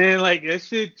know what I'm saying? Like, that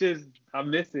shit just, I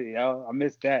miss it, yo. I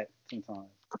miss that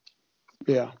sometimes.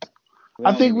 Yeah.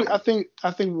 I think we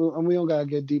don't gotta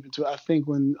get deep into it. I think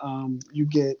when you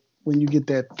get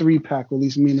that 3-pack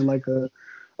release, meaning like a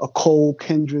Cole,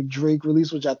 Kendrick, Drake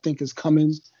release, which I think is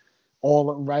coming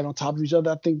all right on top of each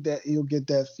other, I think that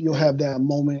you'll have that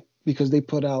moment because they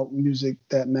put out music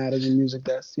that matters and music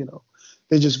that's, you know,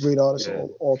 they're just great artists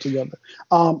all together.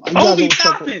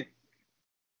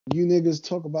 You niggas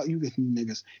talk about you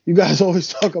niggas. You guys always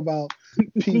talk about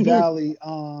P Valley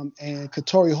and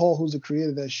Katori Hall, who's the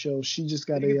creator of that show. She just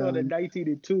got a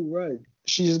 19-2 run.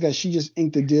 She just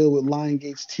inked a deal with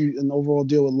Lionsgate TV, an overall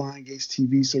deal with Lionsgate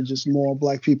TV. So just more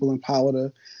black people in power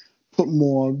to put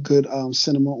more good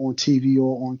cinema on TV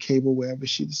or on cable wherever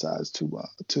she decides to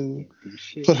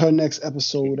put her next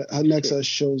episode, her next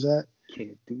shows at.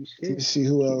 Can't do shit. Let me see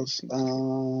who else.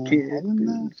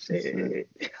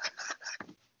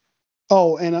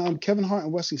 Oh, and Kevin Hart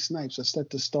and Wesley Snipes are set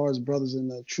to star as brothers in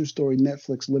the True Story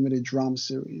Netflix limited drama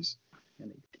series.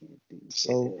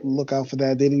 So look out for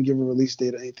that. They didn't give a release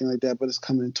date or anything like that, but it's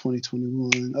coming in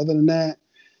 2021. Other than that,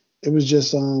 it was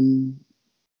just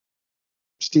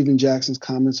Steven Jackson's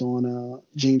comments on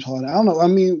James Harden. I don't know. I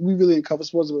mean, we really didn't cover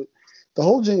sports, but the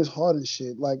whole James Harden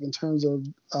shit, like in terms of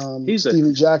he's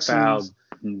Steven Jackson, foul,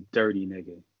 dirty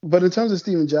nigga. But in terms of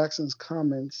Steven Jackson's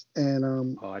comments, and I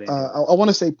want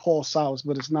to say Paul Silas,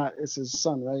 but it's not. It's his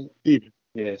son, right? Steven.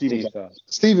 Yeah, Steven Silas.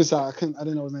 Steven Silas. I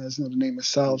didn't know his name. I just know the name is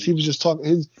Silas. He was just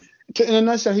talking. In a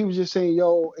nutshell, he was just saying,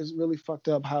 "Yo, it's really fucked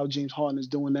up how James Harden is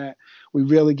doing that. We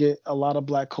really get a lot of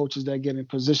black coaches that get in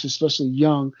positions, especially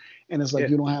young, and it's like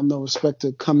you don't have no respect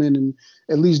to come in and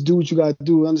at least do what you got to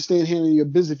do. Understand handling your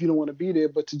business if you don't want to be there,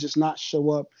 but to just not show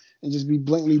up and just be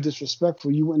blatantly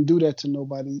disrespectful. You wouldn't do that to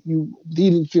nobody. He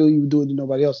didn't feel you would do it to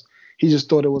nobody else. He just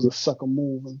thought it was a sucker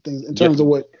move and things in terms of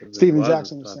what Steven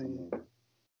Jackson was saying.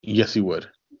 Yes, he would.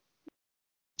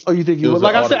 Oh, you think he would?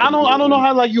 Like I said, I don't know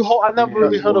how like you hold. I never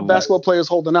really heard of basketball players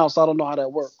holding out, so I don't know how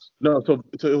that works. No, so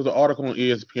it was an article on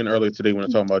ESPN earlier today when they're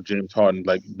talking about James Harden.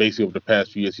 Like basically over the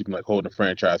past few years, he's been like holding the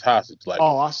franchise hostage. Like,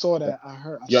 oh, I saw that. I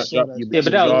heard. I saw that. Yeah,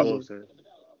 but that was bullshit.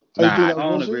 I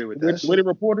don't agree with that. When they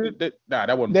reported it,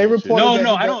 that wasn't. They bullshit. reported.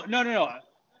 No, I don't.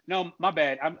 No, my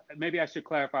bad. Maybe I should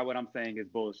clarify what I'm saying is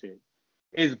bullshit.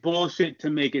 It's bullshit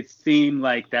to make it seem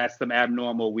like that's some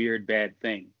abnormal, weird, bad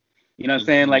thing. You know what I'm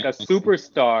saying? Like a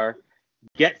superstar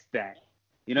gets that.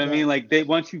 You know what I mean? Like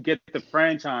once you get the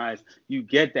franchise, you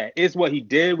get that. It's what he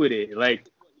did with it. Like,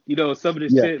 you know, some of the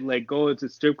shit, like going to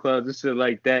strip clubs and shit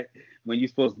like that when you're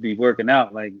supposed to be working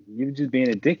out, like you're just being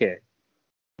a dickhead.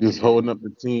 Just holding up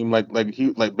the team, like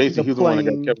basically he was the one that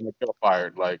got Kevin McHale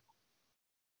fired. Like,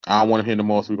 I don't want him no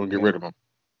more, so we're gonna get rid of him.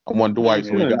 I want Dwight,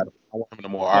 so we got him. I want him no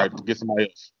more. All right, get somebody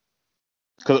else.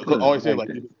 Because I always say like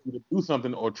either do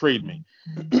something or trade me.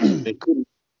 They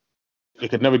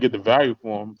could never get the value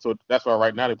for him, so that's why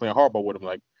right now they're playing hardball with him.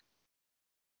 Like,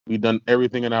 we've done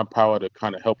everything in our power to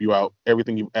kind of help you out.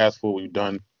 Everything you've asked for, we've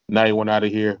done. Now you want out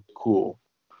of here? Cool.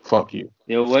 Fuck you.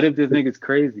 Yo, what if this nigga's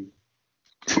crazy?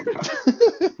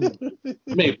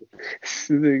 Maybe. This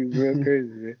nigga's real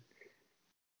crazy, man.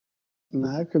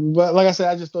 Nah, I could, but like I said,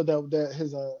 I just thought that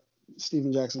his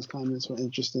Steven Jackson's comments were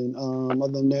interesting.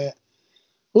 Other than that,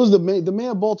 who's the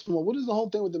mayor of Baltimore? What is the whole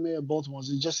thing with the mayor of Baltimore? Is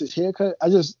it just his haircut? I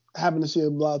just happened to see a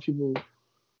lot of people.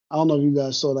 I don't know if you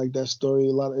guys saw like that story.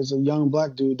 It's a young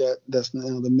black dude that's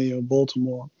now the mayor of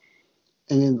Baltimore.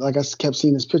 And then like I kept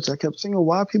seeing this picture, I kept thinking,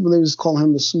 why people they just calling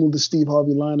him the smoothest Steve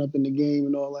Harvey lineup in the game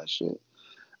and all that shit.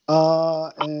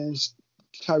 And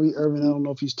Kyrie Irving, I don't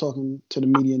know if he's talking to the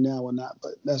media now or not,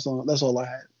 but that's all I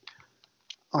had.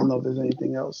 I don't know if there's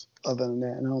anything else other than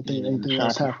that. And I don't think anything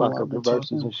else happened. Fuck up the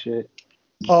verses and shit.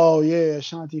 Oh yeah,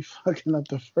 Ashanti fucking up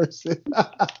the verses.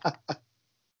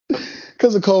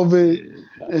 Because of COVID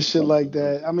and shit like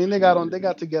that. I mean, they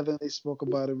got together and they spoke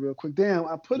about it real quick. Damn,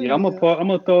 I put it. Yeah, I'm gonna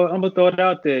throw it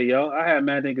out there, yo. I had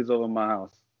mad niggas over my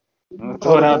house. I'm gonna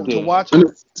throw it out there to watch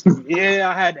it. Yeah,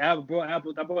 I brought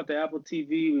the Apple TV.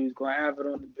 We was gonna have it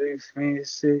on the big screen and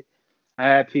shit. I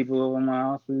had people over my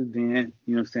house. We was being, you know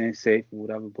what I'm saying, safe or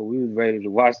whatever, but we was ready to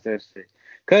watch that shit.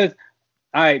 Cause,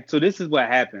 all right, so this is what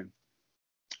happened.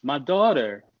 My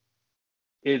daughter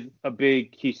is a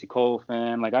big Keisha Cole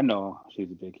fan. Like, I know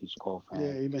she's a big Keisha Cole fan.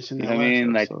 Yeah, you mentioned that. You know what I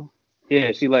mean? Like,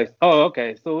 yeah, she likes, oh,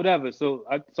 okay, so whatever. So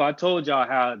I told y'all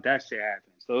how that shit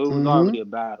happened. So it was already a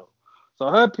battle. So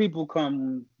her people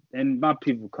come and my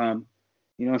people come,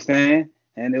 you know what I'm saying?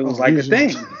 And it was like a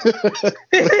thing.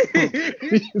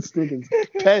 This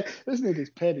nigga's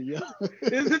petty, yo.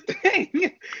 It's a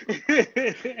thing.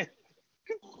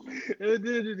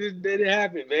 It didn't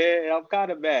happen, man. I'm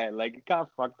kind of mad. Like, it kind of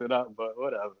fucked it up, but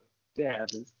whatever. It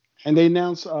happens. And they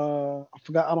announced, I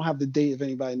forgot, I don't have the date if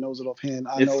anybody knows it offhand.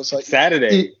 I know it's like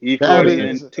Saturday. E40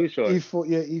 and Too Short.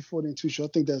 E40 and Too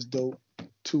Short. I think that's dope.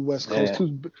 Two West Coast,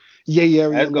 two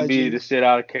area. That's gonna be the shit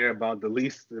I care about the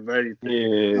least of anything.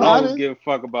 Yeah. I don't give a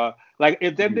fuck about. Like,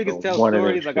 if them niggas tell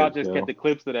stories, like, I'll just get the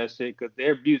clips of that shit because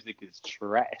their music is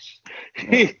trash.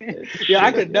 Yeah,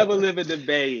 I could never live in the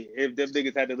Bay if them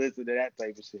niggas had to listen to that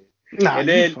type of shit. Nah, and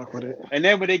then fuck with it. And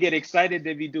then when they get excited,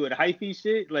 they be doing hyphy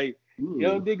shit. Like,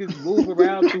 yo, niggas move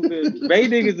around too good. Bay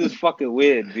niggas is fucking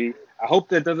weird, B. I hope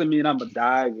that doesn't mean I'm gonna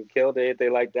die and get killed or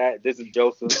anything like that. This is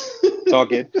Joseph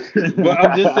talking. But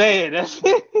I'm just saying, that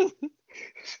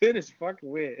shit is fucking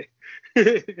weird.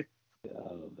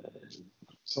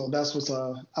 So that's what's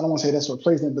I don't want to say that's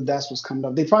replacement, but that's what's coming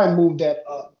up. They probably moved that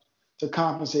up to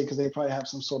compensate because they probably have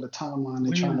some sort of timeline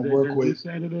they're trying to work with. This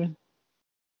Saturday?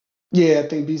 Yeah, I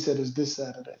think B said it's this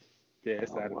Saturday. Yeah,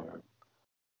 it's Saturday.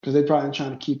 Because they're probably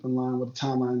trying to keep in line with the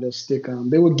timeline they'll stick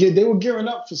on. They were gearing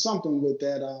up for something with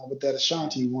that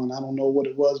Ashanti one. I don't know what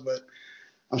it was, but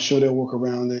I'm sure they'll work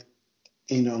around it.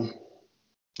 You know.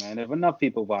 Man, if enough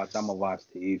people watch, I'm gonna watch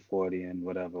the E40 and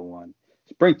whatever one.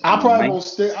 I probably won't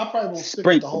stick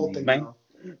with the whole thing. Man.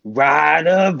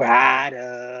 Rider.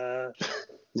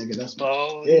 Nigga, that's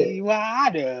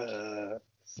rider.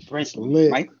 Sprinkle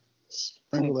lit.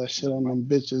 Sprinkle that shit on them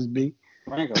bitches, B.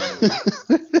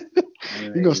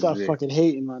 You gonna stop fucking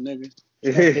hating, my nigga.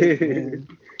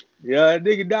 Yo, that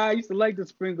nigga I used to like the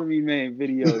Sprinkle Me Man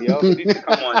video, yo.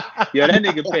 Come on. Yo, that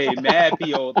nigga paid mad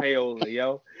payola,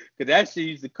 yo. Cause that shit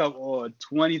used to come on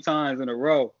 20 times in a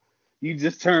row. You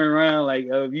just turn around like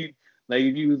if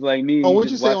you was like me. Oh,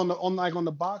 what'd you say on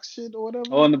the box shit or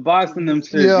whatever? On the box and them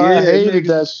shit. Yeah, I hated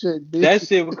that shit, bitch. That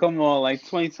shit would come on like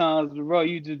 20 times in a row.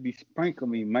 You just be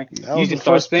sprinkling me, man. You just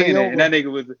start singing it, and that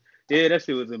nigga was that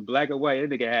shit was in black and white. That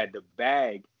nigga had the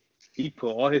bag. He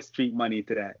put all his street money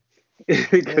into that.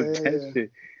 That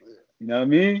shit, you know what I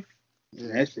mean?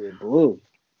 Yeah. That shit blew.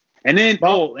 And then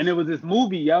and it was this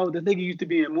movie, yo. This nigga used to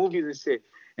be in movies and shit,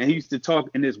 and he used to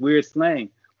talk in this weird slang.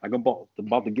 Like, I'm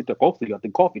about to get the coffee at the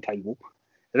coffee table.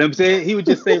 You know what I'm saying? He would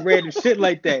just say random shit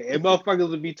like that. And motherfuckers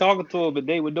would be talking to him, but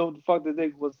they would know what the fuck the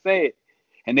nigga was saying.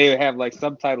 And they would have, like,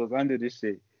 subtitles under this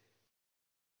shit.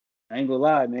 I ain't gonna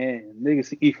lie, man.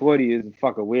 Nigga E40 is a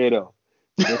fucking weirdo.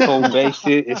 This whole Bay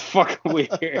shit is fucking weird.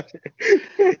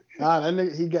 Nah, that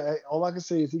nigga, all I can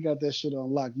say is he got that shit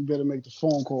on lock. You better make the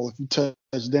phone call if you touch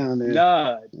down there.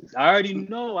 Nah, I already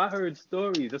know. I heard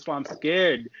stories. That's why I'm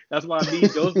scared. That's why me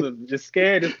and Joseph just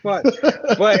scared as fuck.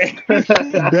 But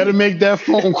better make that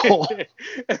phone call.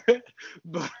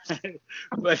 but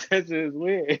that shit is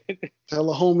weird. Tell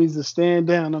the homies to stand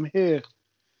down. I'm here.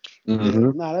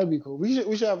 Mm-hmm. Nah, that'd be cool. We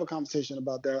should have a conversation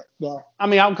about that. Well, I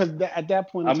mean, because at that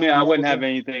point, I wouldn't have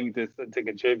anything to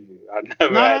contribute. I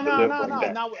never had to live like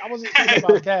that. No, I wasn't thinking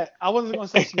about that. I wasn't going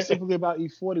to say specifically about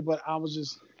E40, but I was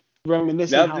just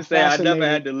reminiscing I'm how just saying, I fascinating.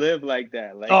 never had to live like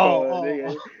that. Like,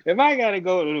 Oh. if I gotta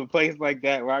go to a place like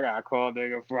that where I gotta call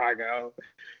nigga before I go,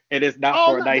 and it's not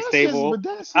Oh for a no, nice table,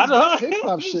 that's I don't. hip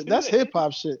hop shit. That's hip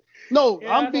hop shit. No, Yeah,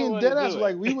 I I'm don't being want to dead ass. do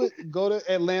Like it. we would go to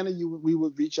Atlanta, we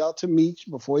would reach out to Meech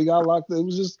before he got locked up. It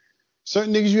was just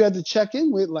certain niggas you had to check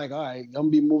in with. Like, all right, I'm gonna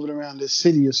be moving around this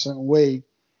city a certain way.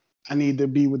 I need to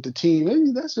be with the team.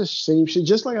 And that's the same shit.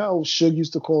 Just like how Suge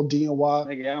used to call DNY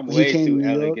Nigga, I'm when he way came too to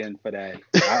New York. elegant for that.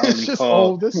 I It's only just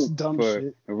call this dumb for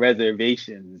shit.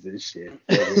 reservations and shit.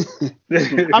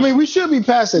 I mean, we should be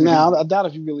past it now. I doubt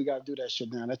if you really gotta do that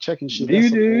shit now. That checking shit, that's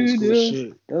some old school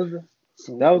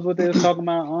shit. That was what they was talking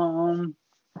about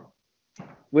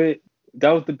that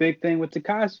was the big thing with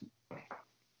Tekashi.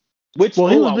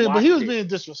 Well, he was being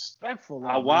disrespectful.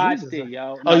 I watched it,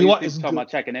 yo. Oh, you you watched? talking about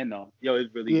checking in though? Yo,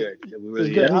 it's really good. It was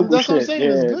really good. good. That's what I'm saying.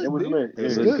 It's good. It was lit. It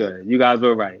was good. You guys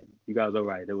were right. It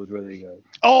was really good.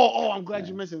 Oh, I'm glad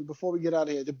you mentioned it. Before we get out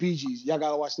of here, the Bee Gees. Y'all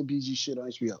gotta watch the Bee Gees shit on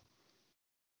HBO.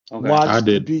 Okay. Watch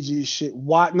the Bee Gees shit.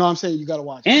 No, I'm saying you gotta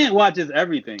watch it. Ant watches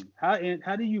everything. How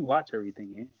do you watch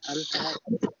everything, Ant? How does that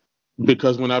happen?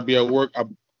 Because when I be at work,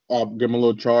 I'll get my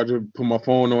little charger, put my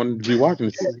phone on, and be watching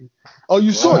shit. Oh,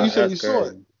 you saw it? You said you saw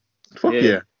it? Fuck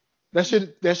yeah. That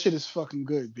shit is fucking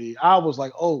good, B. I was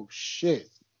like, oh shit.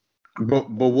 But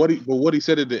what he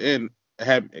said at the end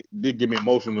did get me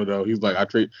emotional though. He's like, I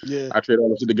trade all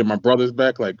the shit to get my brothers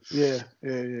back. Like, yeah.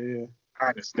 I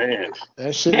understand.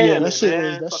 That shit,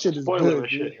 that shit is good.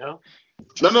 Shit, huh?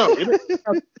 No,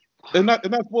 it's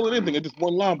not spoiling anything. It's just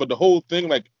one line, but the whole thing,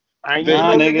 like,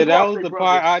 nigga, that was the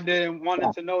part I didn't want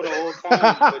to know the whole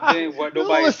time. But then what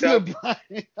nobody said.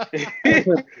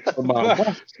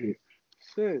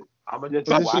 Shit. I'm gonna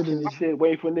just watch this shit,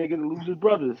 wait for nigga to lose his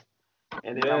brothers,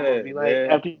 and then I'm gonna be like,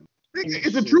 after.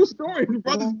 It's a true story. His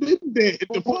brother's been dead.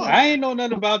 I ain't know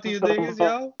nothing about these niggas,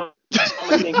 yo.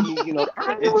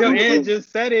 Until Ed just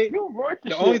said it.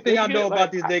 The only thing I know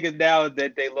about these niggas now is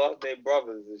that they lost their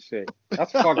brothers and shit.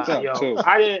 That's fucked up too.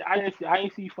 I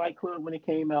ain't see Fight Club when it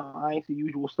came out. I ain't see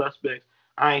Usual Suspects.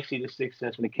 I ain't see The Sixth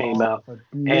Sense when it came out.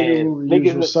 And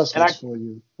Usual Suspects for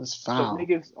you. That's foul. So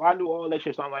niggas, I knew all that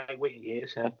shit. So I'm like, wait, yeah,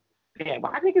 it's him. Yeah,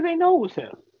 why niggas ain't know it was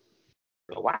him?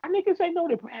 Why niggas ain't know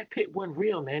that Brad Pitt wasn't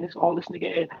real, man? It's all this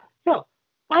nigga. Yo,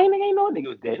 why nigga ain't know nigga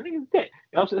was dead? Nigga was dead.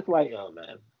 You know, so it's like, oh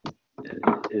man, it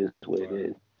is what it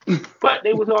is. But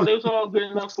they was all good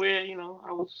enough where, you know,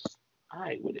 I was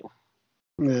alright with it.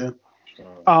 Yeah.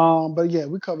 But yeah,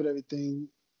 we covered everything.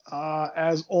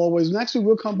 As always, next week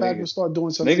we'll come back and start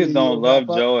doing something. Niggas don't love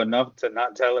Joe enough to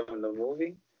not tell him in the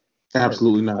movie.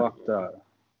 Absolutely not. Fucked up.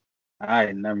 All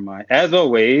right, never mind. As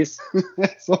always,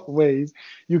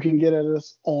 you can get at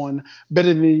us on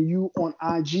Better Than You on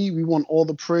IG. We want all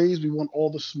the praise. We want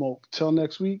all the smoke. Till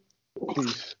next week.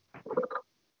 Peace.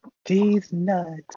 These nuts.